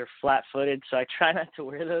they're flat-footed, so I try not to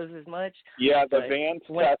wear those as much. Yeah, the Vans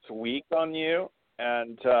tests weak on you,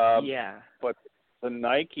 and but the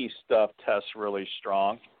Nike stuff tests really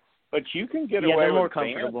strong. But you can get away with more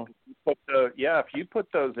comfortable. Vans. If you put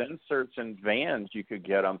those inserts in Vans, you could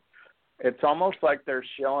get them. It's almost like they're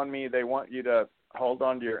showing me they want you to hold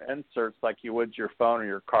on to your inserts like you would your phone or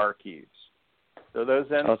your car keys. So those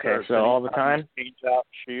inserts. Okay, so all the time? Change out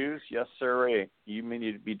shoes? Yes, sir. You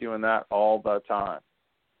need to be doing that all the time.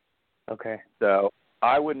 Okay. So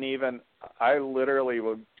I literally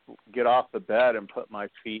would get off the bed and put my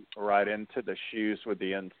feet right into the shoes with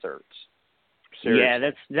the inserts.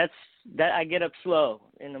 Seriously. Yeah, that I get up slow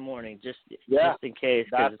in the morning just in case.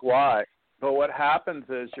 That's why. But what happens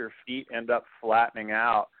is your feet end up flattening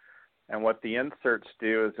out, and what the inserts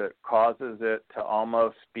do is it causes it to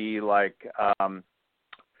almost be like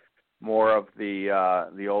more of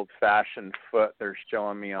the old-fashioned foot they're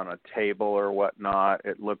showing me on a table or whatnot.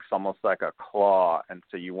 It looks almost like a claw, and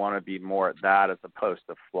so you want to be more at that as opposed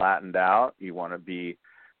to flattened out. You want to be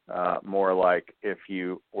more like if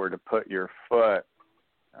you were to put your foot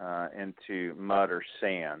into mud or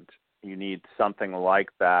sand. You need something like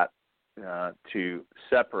that to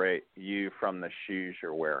separate you from the shoes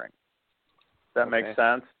you're wearing. Does that make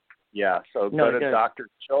sense? Yeah, so go to Dr.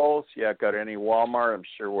 Scholl's. Yeah, go to any Walmart. I'm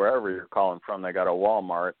sure wherever you're calling from, they got a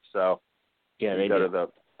Walmart. So you go to the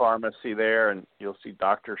pharmacy there, and you'll see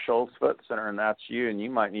Dr. Scholl's Foot Center, and that's you. And you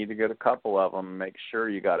might need to get a couple of them and make sure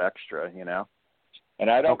you got extra, And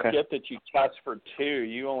I don't get that you test for two.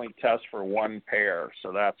 You only test for one pair,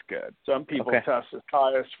 so that's good. Some people test as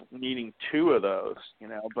high as needing two of those,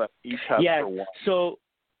 but you test for one. So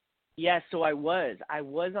I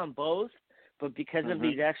was on both, but because of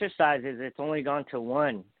these exercises, it's only gone to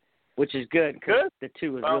one, which is good because the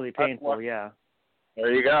two was really painful,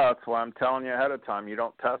 There you go. That's why I'm telling you ahead of time. You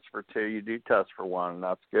don't test for 2, you do test for 1, and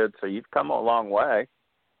that's good. So you've come a long way.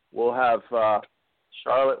 We'll have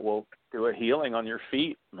Charlotte will do a healing on your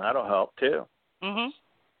feet, and that'll help too. Mhm.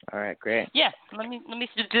 All right, great. Yeah. Let me.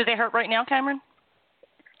 Do they hurt right now, Cameron?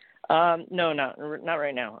 No, not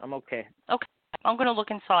right now. I'm okay. Okay. I'm gonna look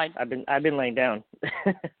inside. I've been laying down.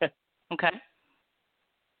 Okay.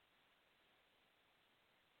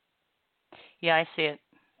 Yeah, I see it.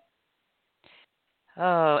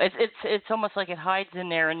 Oh, it's almost like it hides in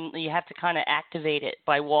there, and you have to kind of activate it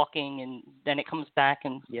by walking, and then it comes back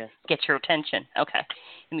and gets your attention. Okay,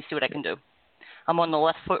 let me see what I can do. I'm on the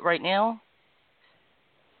left foot right now.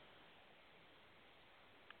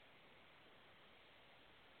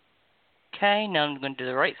 Okay, now I'm going to do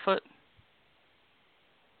the right foot.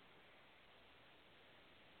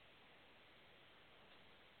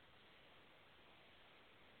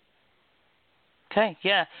 Okay,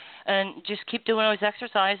 yeah, and just keep doing those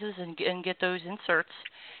exercises and get those inserts,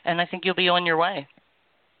 and I think you'll be on your way.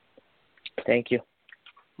 Thank you.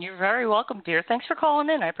 You're very welcome, dear. Thanks for calling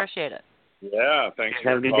in. I appreciate it. Yeah, thanks for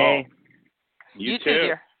Have a your good call. day. You too,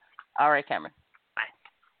 dear. All right, Cameron. Bye.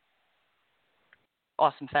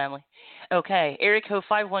 Awesome family. Okay, area code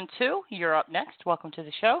 512, you're up next. Welcome to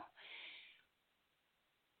the show.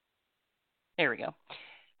 There we go.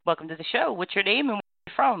 Welcome to the show. What's your name and where are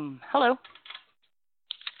you from? Hello.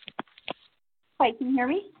 Hi, can you hear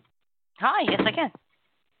me? Hi, yes I can.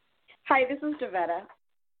 Hi, this is Devetta.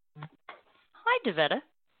 Hi, Devetta.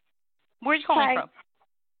 Where are you calling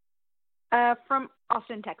from? From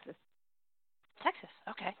Austin, Texas. Texas,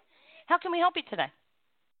 okay. How can we help you today?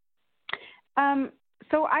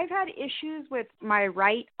 So I've had issues with my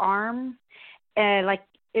right arm, and like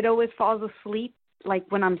it always falls asleep. Like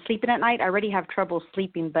when I'm sleeping at night, I already have trouble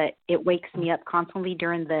sleeping, but it wakes me up constantly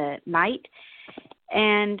during the night.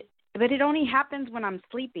 But it only happens when I'm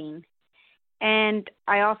sleeping. And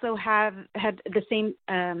I also have had the same,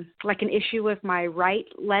 like an issue with my right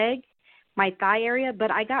leg, my thigh area,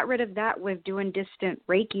 but I got rid of that with doing distant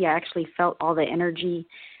Reiki. I actually felt all the energy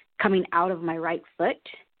coming out of my right foot.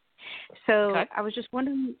 So I was just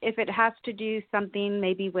wondering if it has to do something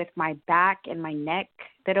maybe with my back and my neck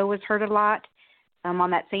that always hurt a lot. On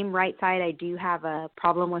that same right side, I do have a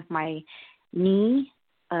problem with my knee.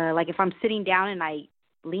 Like if I'm sitting down and I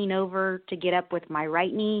lean over to get up with my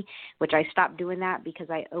right knee, which I stopped doing that because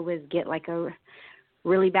I always get like a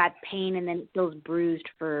really bad pain and then it feels bruised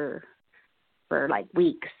for like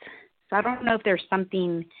weeks. So I don't know if there's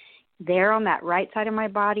something there on that right side of my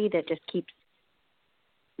body that just keeps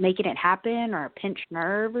making it happen, or a pinched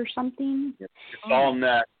nerve or something. It's all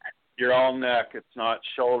neck. You're all neck. It's not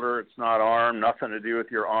shoulder. It's not arm. Nothing to do with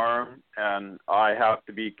your arm. And I have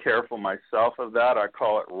to be careful myself of that. I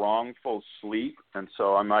call it wrongful sleep. And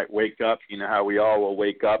so I might wake up. You know how we all will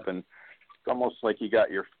wake up and it's almost like you got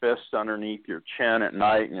your fist underneath your chin at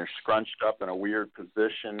night and you're scrunched up in a weird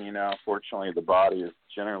position. You know, fortunately the body is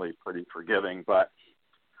generally pretty forgiving, but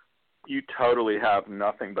you totally have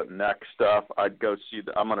nothing but neck stuff. I'd go see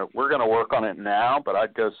we're gonna work on it now, but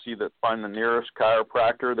I'd go find the nearest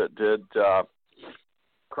chiropractor that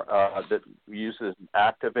that uses an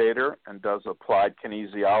activator and does applied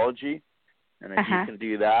kinesiology. And if you can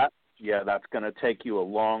do that, that's gonna take you a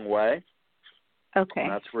long way. Okay.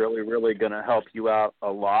 And that's really, really gonna help you out a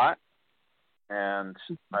lot. And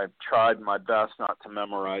I've tried my best not to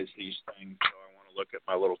memorize these things, so I want to look at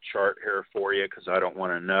my little chart here for you because I don't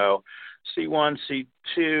want to know. C1,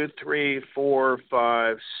 C2, 3, 4,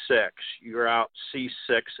 5, 6. You're out.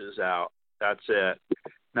 C6 is out. That's it.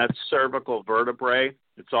 That's cervical vertebrae.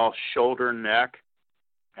 It's all shoulder, neck.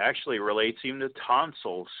 Actually relates even to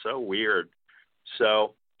tonsils. So weird.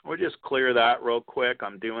 So we'll just clear that real quick.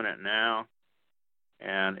 I'm doing it now.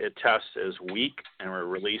 And it tests as weak, and we're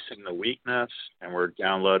releasing the weakness, and we're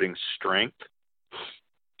downloading strength.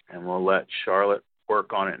 And we'll let Charlotte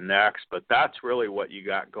work on it next. But that's really what you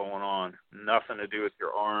got going on. Nothing to do with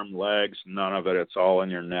your arm, legs, none of it. It's all in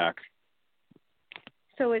your neck.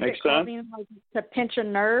 So is it causing like to pinch a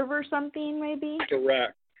nerve or something maybe?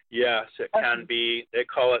 Correct. Yes, it can be. They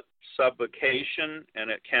call it subluxation, and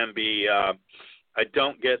it can be, I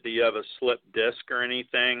don't get that you have a slip disc or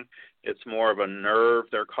anything. It's more of a nerve.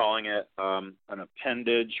 They're calling it an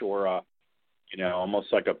appendage or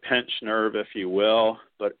almost like a pinched nerve, if you will,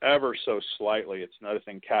 but ever so slightly. It's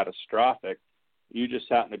nothing catastrophic. You just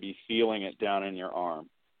happen to be feeling it down in your arm.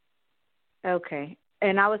 Okay.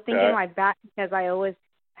 And I was thinking my back, because I always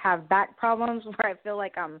have back problems where I feel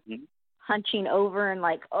like I'm hunching over and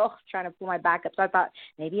like, trying to pull my back up. So I thought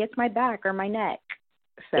maybe it's my back or my neck.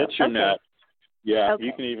 So, it's your neck. Yeah, Okay.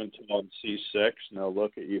 you can even tell them C6, and they'll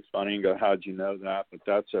look at you funny and go, "How'd you know that?" But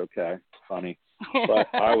that's okay. Funny. But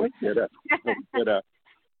I would get a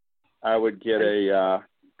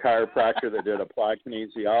chiropractor that did applied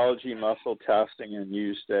kinesiology, muscle testing, and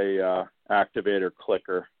used a activator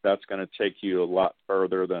clicker. That's going to take you a lot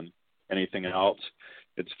further than anything else.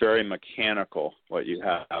 It's very mechanical what you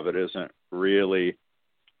have. It isn't really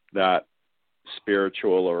that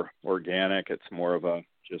spiritual or organic. It's more of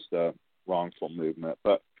just a wrongful movement.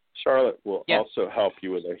 But Charlotte will also help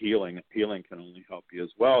you with a healing. Healing can only help you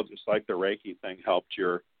as well, just like the Reiki thing helped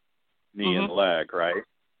your knee and leg, right?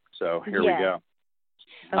 So here we go.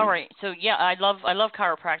 All right. So I love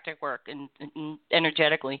chiropractic work, and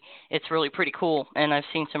energetically, it's really pretty cool, and I've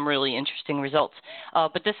seen some really interesting results.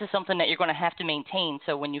 But this is something that you're going to have to maintain.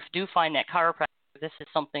 So when you do find that chiropractor, this is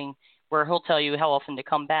something where he'll tell you how often to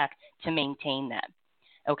come back to maintain that.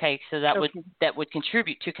 Okay. So that would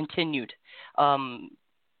contribute to continued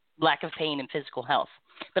lack of pain and physical health.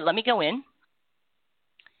 But let me go in.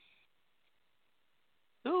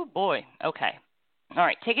 Oh boy. Okay. All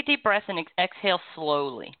right, take a deep breath and exhale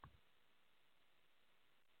slowly.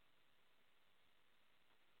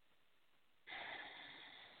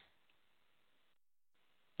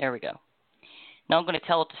 There we go. Now I'm going to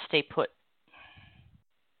tell it to stay put.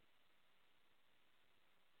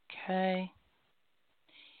 Okay.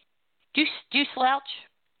 Do you slouch?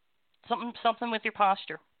 Something with your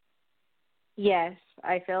posture? Yes,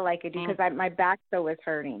 I feel like it because my back though is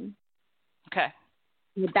hurting. Okay.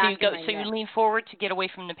 So you lean forward to get away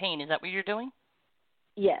from the pain. Is that what you're doing?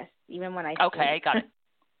 Yes, even when I Okay, I got it.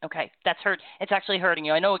 Okay, that's hurt. It's actually hurting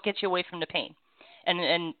you. I know it gets you away from the pain,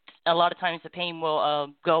 and a lot of times the pain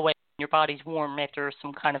will go away when your body's warm after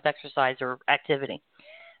some kind of exercise or activity.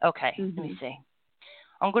 Okay, let me see.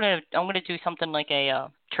 I'm gonna do something like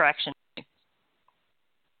a traction.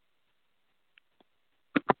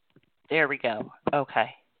 There we go.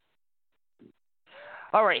 Okay.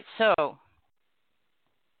 All right, so.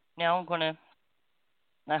 Now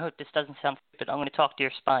I hope this doesn't sound stupid, I'm going to talk to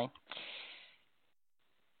your spine.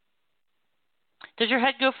 Does your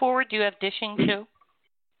head go forward? Do you have dishing too?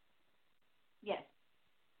 Yes.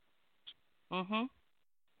 Mm-hmm.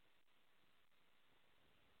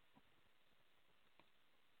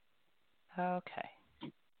 Okay.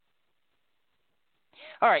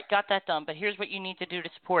 All right, got that done, but here's what you need to do to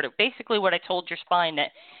support it. Basically what I told your spine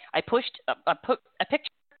that I picture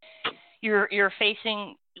you're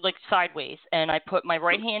facing like sideways, and I put my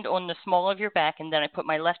right hand on the small of your back, and then I put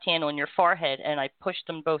my left hand on your forehead, and I pushed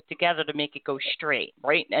them both together to make it go straight,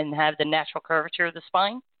 right, and have the natural curvature of the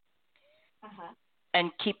spine,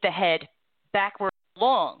 and keep the head back where it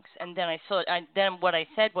belongs. And then then what I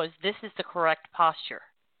said was, this is the correct posture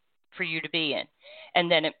for you to be in, and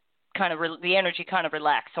then it kind of the energy kind of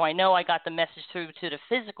relaxed. So I know I got the message through to the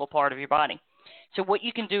physical part of your body. So what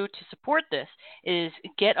you can do to support this is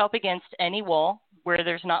get up against any wall where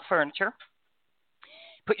there's not furniture,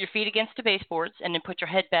 put your feet against the baseboards, and then put your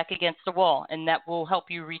head back against the wall, and that will help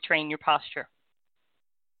you retrain your posture.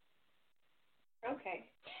 Okay.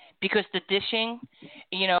 Because the dishing,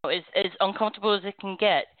 is as uncomfortable as it can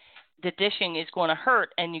get. The dishing is going to hurt,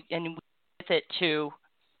 and with it to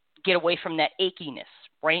get away from that achiness,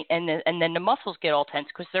 right? And then the muscles get all tense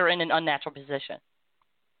because they're in an unnatural position,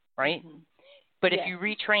 right? Mm-hmm. But if you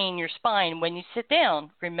retrain your spine, when you sit down,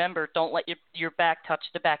 remember, don't let your back touch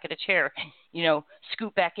the back of the chair.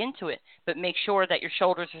 Scoot back into it, but make sure that your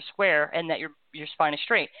shoulders are square and that your spine is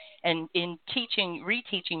straight. And in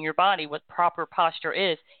reteaching your body what proper posture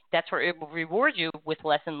is, that's where it will reward you with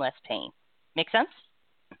less and less pain. Make sense?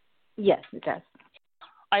 Yes, it does.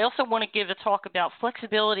 I also want to give a talk about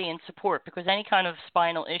flexibility and support, because any kind of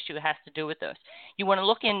spinal issue has to do with those. You want to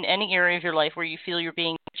look in any area of your life where you feel you're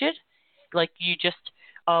being rigid, like you just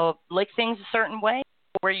like things a certain way,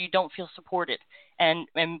 where you don't feel supported, and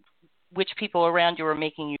which people around you are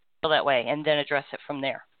making you feel that way, and then address it from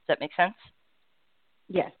there. Does that make sense?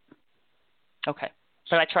 Yes. Okay.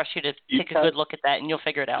 But I trust you to take a good look at that, and you'll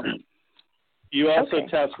figure it out. You also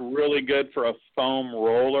test really good for a foam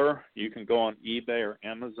roller. You can go on eBay or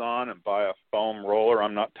Amazon and buy a foam roller.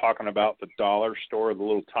 I'm not talking about the dollar store, the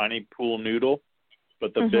little tiny pool noodle,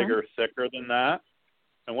 but the bigger, thicker than that.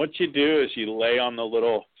 And what you do is you lay on the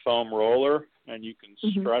little foam roller, and you can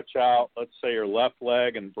stretch out, let's say, your left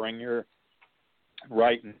leg and bring your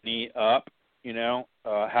right knee up,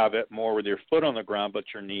 have it more with your foot on the ground, but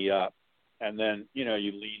your knee up. And then, you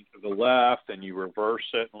lean to the left and you reverse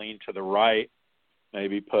it and lean to the right.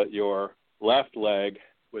 Maybe put your left leg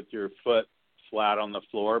with your foot flat on the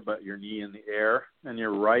floor, but your knee in the air, and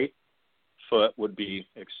your right foot would be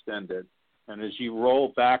extended. And as you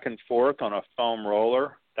roll back and forth on a foam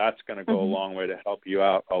roller, that's going to go a long way to help you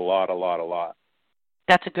out a lot.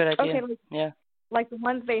 That's a good idea. Okay, like the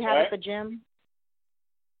ones they have at the gym?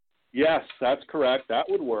 Yes, that's correct. That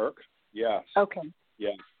would work. Yes. Okay.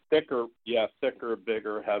 Yeah. Thicker,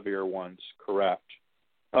 bigger, heavier ones. Correct.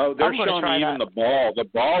 Oh, they're showing me even the ball. The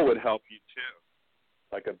ball would help you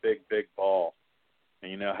too. Like a big ball.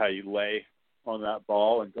 And you know how you lay on that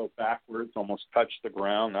ball and go backwards, almost touch the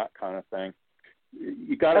ground, that kind of thing.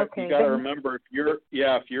 You gotta remember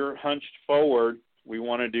if you're hunched forward, we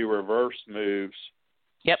want to do reverse moves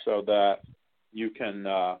so that you can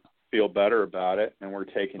feel better about it, and we're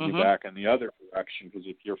taking you back in the other direction, because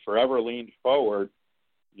if you're forever leaned forward,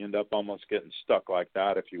 you end up almost getting stuck like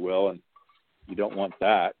that, if you will, and you don't want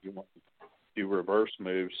that. You want to do reverse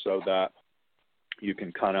moves so that you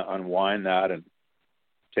can kind of unwind that and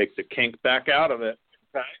take the kink back out of it.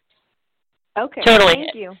 Okay. Totally.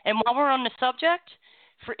 Thank you. And while we're on the subject,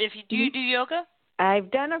 if you do yoga? I've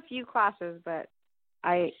done a few classes, but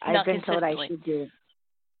I've been told I should do it.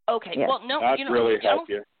 Okay. Yes. Well, no, That'd really help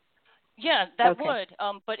you. Yeah, that would.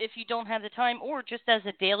 But if you don't have the time, or just as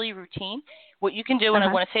a daily routine, what you can do, and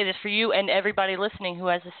I want to say this for you and everybody listening who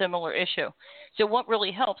has a similar issue. So what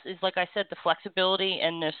really helps is, like I said, the flexibility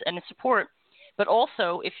and the support. But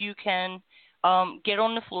also, if you can get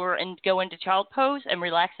on the floor and go into child pose and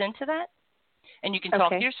relax into that, and you can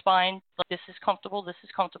talk to your spine, like, this is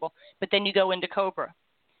comfortable, but then you go into cobra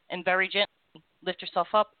and very gently lift yourself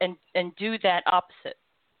up and do that opposite.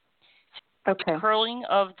 The curling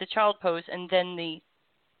of the child pose and then the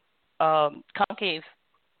concave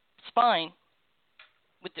spine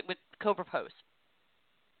with cobra pose.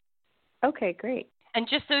 Okay, great. And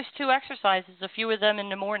just those two exercises, a few of them in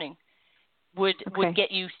the morning, would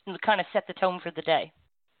get you, kind of set the tone for the day.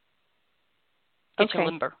 Get you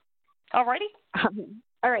limber. All righty.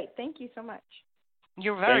 All right. Thank you so much.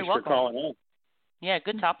 You're very welcome. Thanks for calling in. Yeah,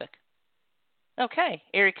 good topic. Okay,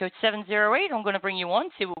 area code 708. I'm going to bring you on,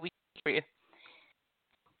 see what we can for you.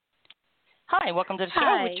 Hi, welcome to the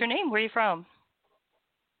show. What's your name? Where are you from?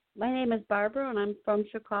 My name is Barbara, and I'm from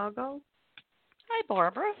Chicago. Hi,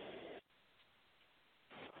 Barbara.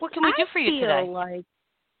 What can we do for you today?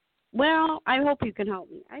 Well, I hope you can help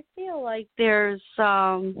me. I feel like there's,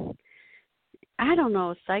 I don't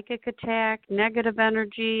know, psychic attack, negative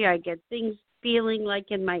energy. I get things feeling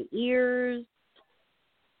like in my ears.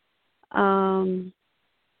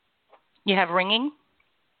 You have ringing?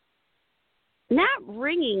 Not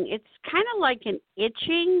ringing. It's kind of like an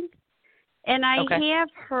itching. And I have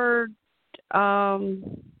heard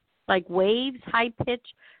like waves, high pitch.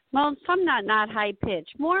 Well, some not high pitch.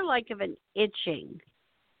 More like of an itching.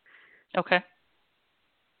 Okay.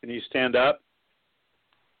 Can you stand up?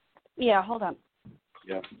 Yeah, hold on.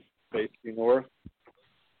 Yeah. Facing north.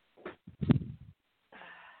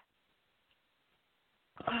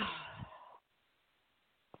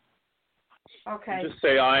 Okay.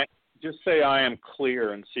 Just say I am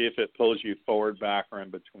clear and see if it pulls you forward, back, or in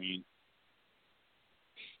between.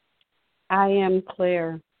 I am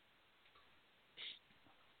clear.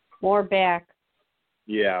 More back.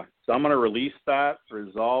 Yeah. So I'm going to release that,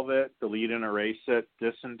 resolve it, delete and erase it,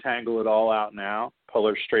 disentangle it all out now, pull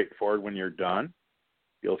her straight forward when you're done.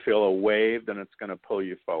 You'll feel a wave, then it's going to pull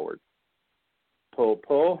you forward.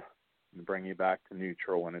 Pull, and bring you back to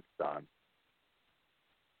neutral when it's done.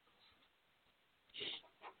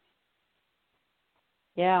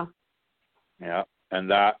 Yeah. Yeah.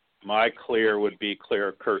 And that, my clear would be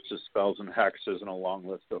clear curses, spells, and hexes, and a long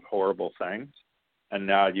list of horrible things. And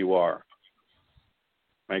now you are.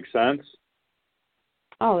 Make sense?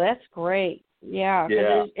 Oh, that's great. Yeah.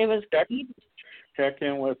 Yeah. It was. Check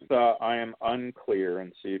in with I am unclear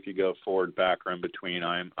and see if you go forward, back, or in between.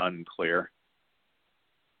 I am unclear.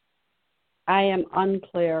 I am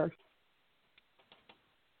unclear.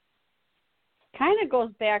 Kind of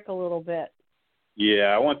goes back a little bit.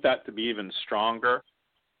 Yeah, I want that to be even stronger.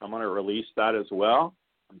 I'm going to release that as well.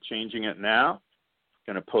 I'm changing it now.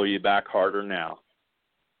 Going to pull you back harder now.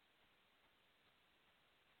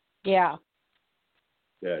 Yeah.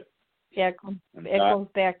 Good. Yeah, it goes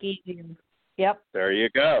back easier. Yep. There you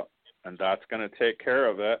go. And that's going to take care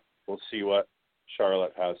of it. We'll see what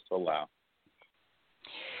Charlotte has to allow.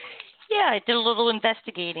 Yeah, I did a little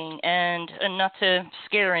investigating, and not to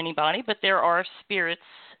scare anybody, but there are spirits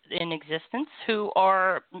in existence who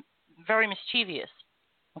are very mischievous,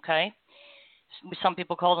 okay? Some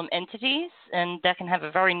people call them entities, and that can have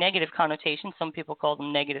a very negative connotation. Some people call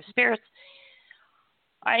them negative spirits.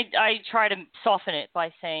 I try to soften it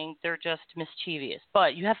by saying they're just mischievous.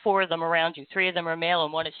 But you have 4 of them around you. 3 of them are male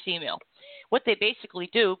and 1 is female. What they basically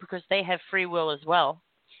do, because they have free will as well,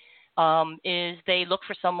 is they look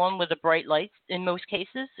for someone with a bright light in most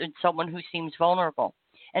cases, and someone who seems vulnerable,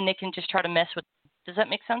 and they can just try to mess with them. Does that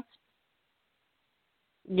make sense?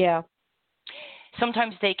 Yeah.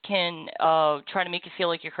 Sometimes they can try to make you feel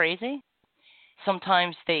like you're crazy.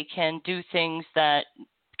 Sometimes they can do things that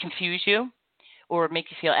confuse you or make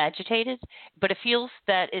you feel agitated, but it feels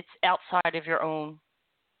that it's outside of your own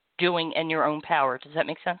doing and your own power. Does that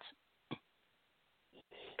make sense?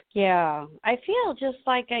 Yeah. I feel just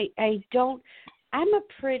like I'm a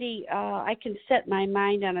pretty, I can set my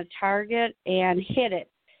mind on a target and hit it.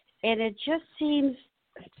 And it just seems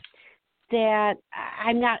that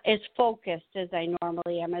I'm not as focused as I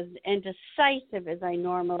normally am, as indecisive as I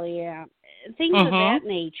normally am. Things of that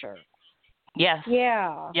nature. Yes.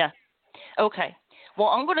 Yeah. Yeah. Okay. Well,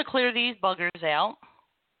 I'm going to clear these buggers out.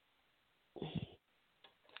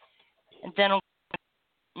 And then I'll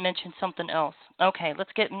mention something else. Okay, let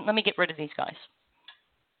me get rid of these guys.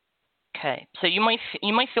 Okay. So you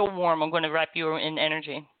might feel warm. I'm going to wrap you in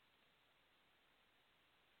energy.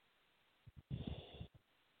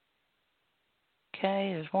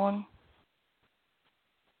 Okay, there's one.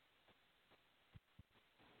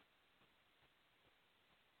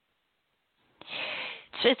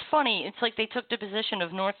 It's funny. It's like they took the position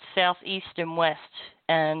of north, south, east, and west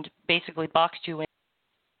and basically boxed you in.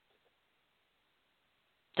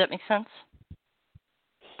 Does that make sense?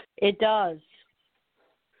 It does.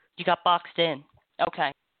 You got boxed in.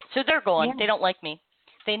 Okay. So they're gone. Yeah. They don't like me.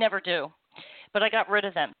 They never do. But I got rid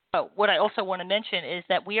of them. So what I also want to mention is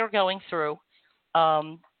that we are going through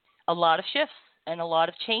a lot of shifts and a lot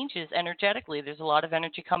of changes energetically. There's a lot of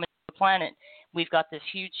energy coming to the planet. We've got this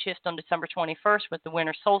huge shift on December 21st with the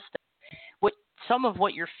winter solstice. Some of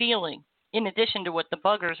what you're feeling, in addition to what the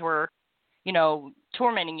buggers were,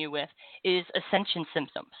 tormenting you with, is ascension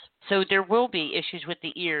symptoms. So there will be issues with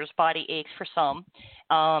the ears, body aches for some,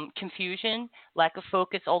 confusion, lack of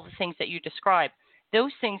focus, all the things that you described.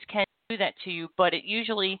 Those things can do that to you, but it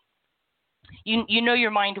usually, you know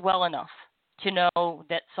your mind well enough to know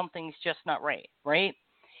that something's just not right, right?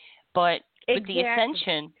 But with the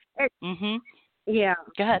ascension, yeah.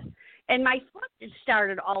 Go ahead. And my foot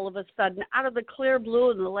started all of a sudden out of the clear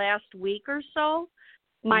blue in the last week or so.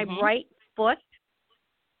 My right foot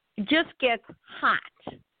just gets hot,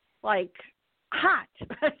 like hot.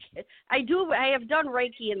 I have done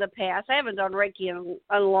Reiki in the past. I haven't done Reiki in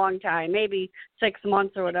a long time, maybe 6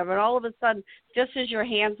 months or whatever. And all of a sudden, just as your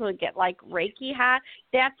hands would get like Reiki hot,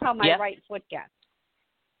 that's how my right foot gets.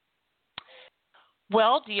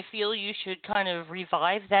 Well, do you feel you should kind of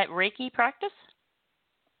revive that Reiki practice?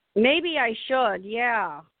 Maybe I should,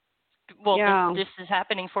 yeah. Well, this is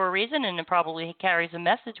happening for a reason, and it probably carries a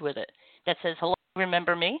message with it that says, hello,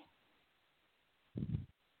 remember me?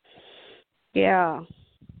 Yeah.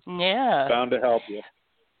 Yeah. Bound to help you.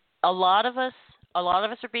 A lot of us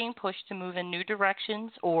are being pushed to move in new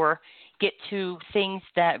directions or get to things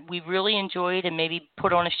that we really enjoyed and maybe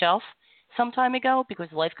put on a shelf some time ago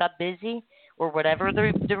because life got busy or whatever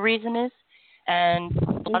the reason is. And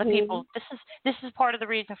a lot of people, this is part of the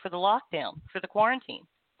reason for the lockdown, for the quarantine,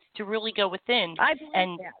 to really go within. I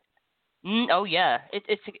believe that. Oh yeah,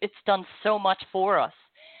 it's done so much for us,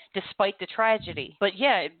 despite the tragedy. But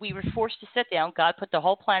yeah, we were forced to sit down. God put the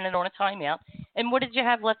whole planet on a timeout. And what did you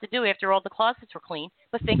have left to do after all the closets were clean?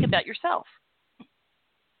 But think about yourself.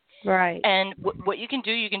 Right. And what you can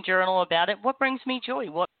do, you can journal about it. What brings me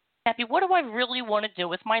joy? What happy? What do I really want to do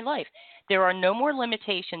with my life? There are no more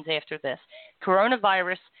limitations after this.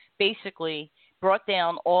 Coronavirus basically brought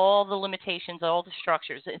down all the limitations, all the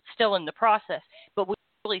structures. It's still in the process, but we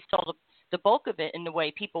really saw the bulk of it in the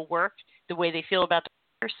way people worked, the way they feel about the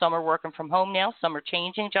workers. Some are working from home now. Some are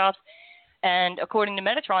changing jobs. And according to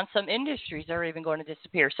Metatron, some industries are even going to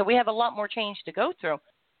disappear. So we have a lot more change to go through.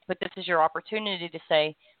 But this is your opportunity to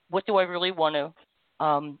say, what do I really want to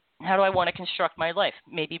how do I want to construct my life?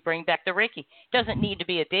 Maybe bring back the Reiki. It doesn't need to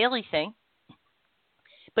be a daily thing,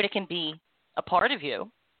 but it can be a part of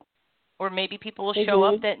you. Or maybe people will show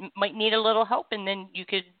up that might need a little help, and then you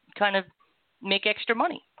could kind of make extra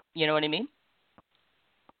money. You know what I mean?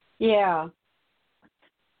 Yeah.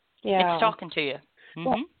 Yeah. It's talking to you.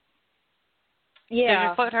 Well, yeah. Does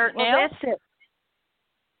your foot hurt now? That's it.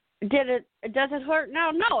 Does it hurt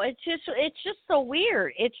now? No, it's just so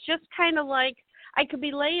weird. It's just kind of like I could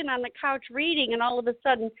be laying on the couch reading, and all of a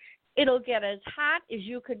sudden it'll get as hot as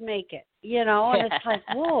you could make it, and it's like,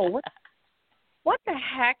 whoa, what the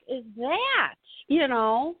heck is that,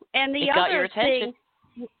 And the it got your attention.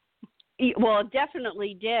 Well, it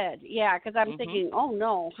definitely did, yeah, because I'm thinking, oh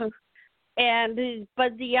no,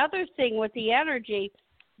 but the other thing with the energy,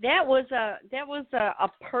 that was a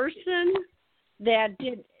person that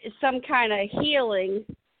did some kind of healing,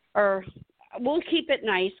 or we'll keep it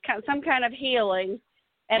nice, some kind of healing,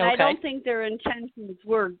 and I don't think their intentions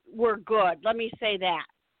were good. Let me say that.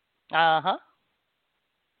 Uh-huh.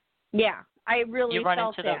 Yeah, I really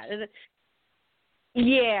felt that. Those.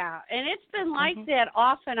 Yeah, and it's been like that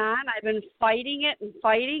off and on. I've been fighting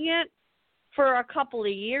it for a couple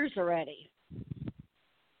of years already.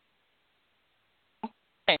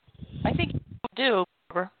 Okay. I think you do.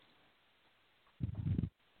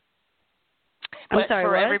 I'm sorry,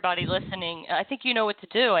 for what? everybody listening, I think you know what to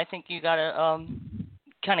do. I think you got to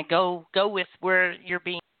kind of go with where you're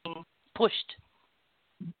being pushed.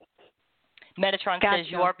 Metatron says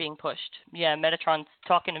you are being pushed. Yeah, Metatron's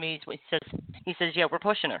talking to me. He says, yeah, we're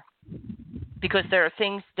pushing her. Because there are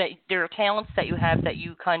talents that you have that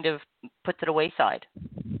you kind of put to the wayside.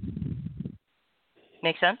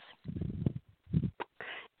 Make sense?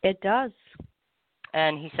 It does.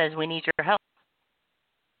 And he says, we need your help.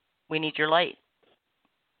 We need your light.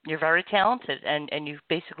 You're very talented, and you've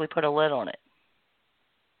basically put a lid on it.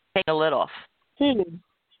 Take the lid off. So,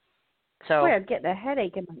 boy, I'm getting a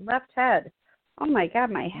headache in my left head. Oh, my God,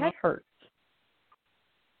 my head hurts.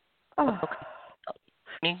 Oh,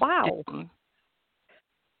 wow.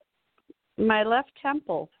 My left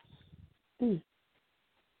temple. Okay,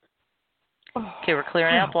 we're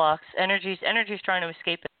clearing out blocks. Energy's trying to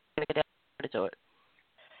escape it. Get down to do it.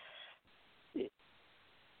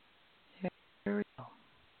 Here we go.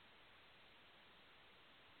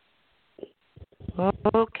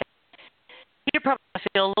 Okay. You're probably going to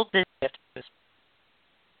feel a little dizzy after this.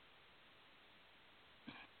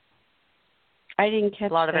 I didn't catch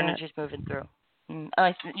that. A lot of energy's moving through.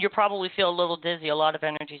 You probably feel a little dizzy. A lot of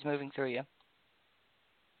energy's moving through you.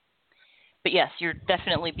 But yes, you're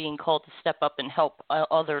definitely being called to step up and help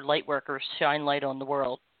other light workers shine light on the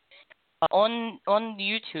world. On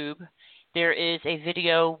YouTube, there is a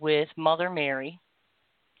video with Mother Mary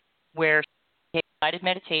where she takes guided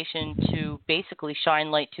meditation to basically shine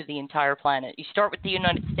light to the entire planet. You start with the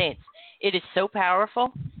United States. It is so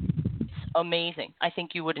powerful. It's amazing. I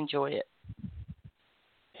think you would enjoy it.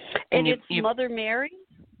 And it's Mother Mary?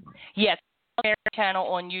 Yes, Mother Mary channel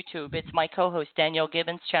on YouTube. It's my co-host Danielle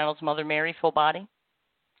Gibbons' channel's Mother Mary Full Body.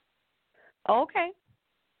 Okay.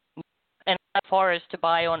 And as far as to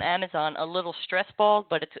buy on Amazon, a little stress ball,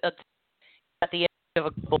 but it's at the end of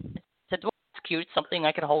a book. It's cute, something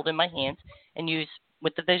I could hold in my hands and use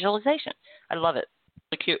with the visualization. I love it.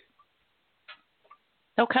 Really cute.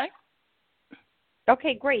 Okay.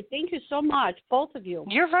 Okay, great. Thank you so much, both of you.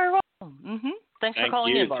 You're very welcome. Thanks for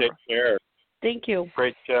calling in, Barbara. Take care. Thank you.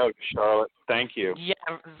 Great show, Charlotte. Thank you. Yeah,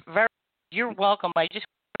 you're welcome. I just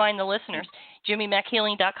find the listeners.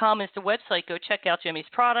 JimmyMackHealing.com is the website. Go check out Jimmy's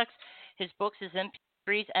products, his books, his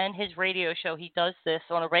MP3s, and his radio show. He does this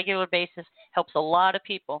on a regular basis, helps a lot of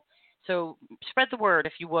people. So spread the word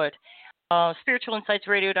if you would.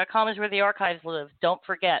 SpiritualInsightsRadio.com is where the archives live. Don't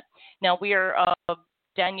forget. Now, we are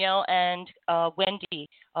Danielle and Wendy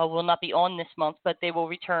will not be on this month, but they will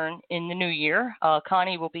return in the new year.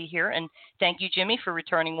 Connie will be here. And thank you, Jimmy, for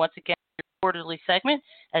returning once again to your quarterly segment.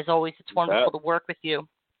 As always, it's wonderful to work with you.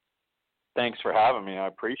 Thanks for having me. I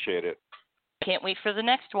appreciate it. Can't wait for the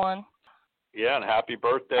next one. Yeah, and happy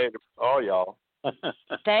birthday to all y'all.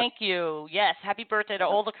 Thank you. Yes, happy birthday to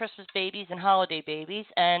all the Christmas babies and holiday babies.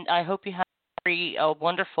 And I hope you have a very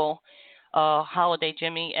wonderful holiday,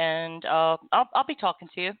 Jimmy, and I'll be talking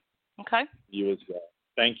to you. Okay? You as well.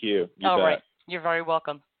 Thank you. All right. You're very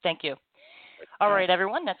welcome. Thank you. All right,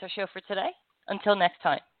 everyone. That's our show for today. Until next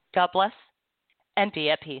time, God bless and be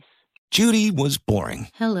at peace. Judy was boring.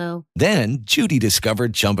 Hello. Then Judy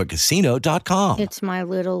discovered ChumbaCasino.com. It's my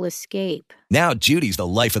little escape. Now Judy's the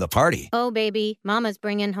life of the party. Oh, baby, mama's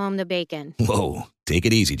bringing home the bacon. Whoa, take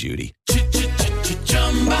it easy, Judy.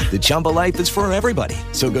 The Chumba life is for everybody.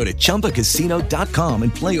 So go to ChumbaCasino.com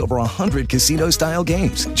and play over 100 casino-style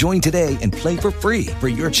games. Join today and play for free for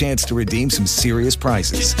your chance to redeem some serious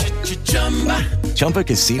prizes.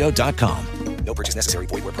 ChumbaCasino.com. No purchase necessary.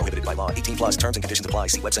 Void where prohibited by law. 18+ terms and conditions apply.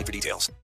 See website for details.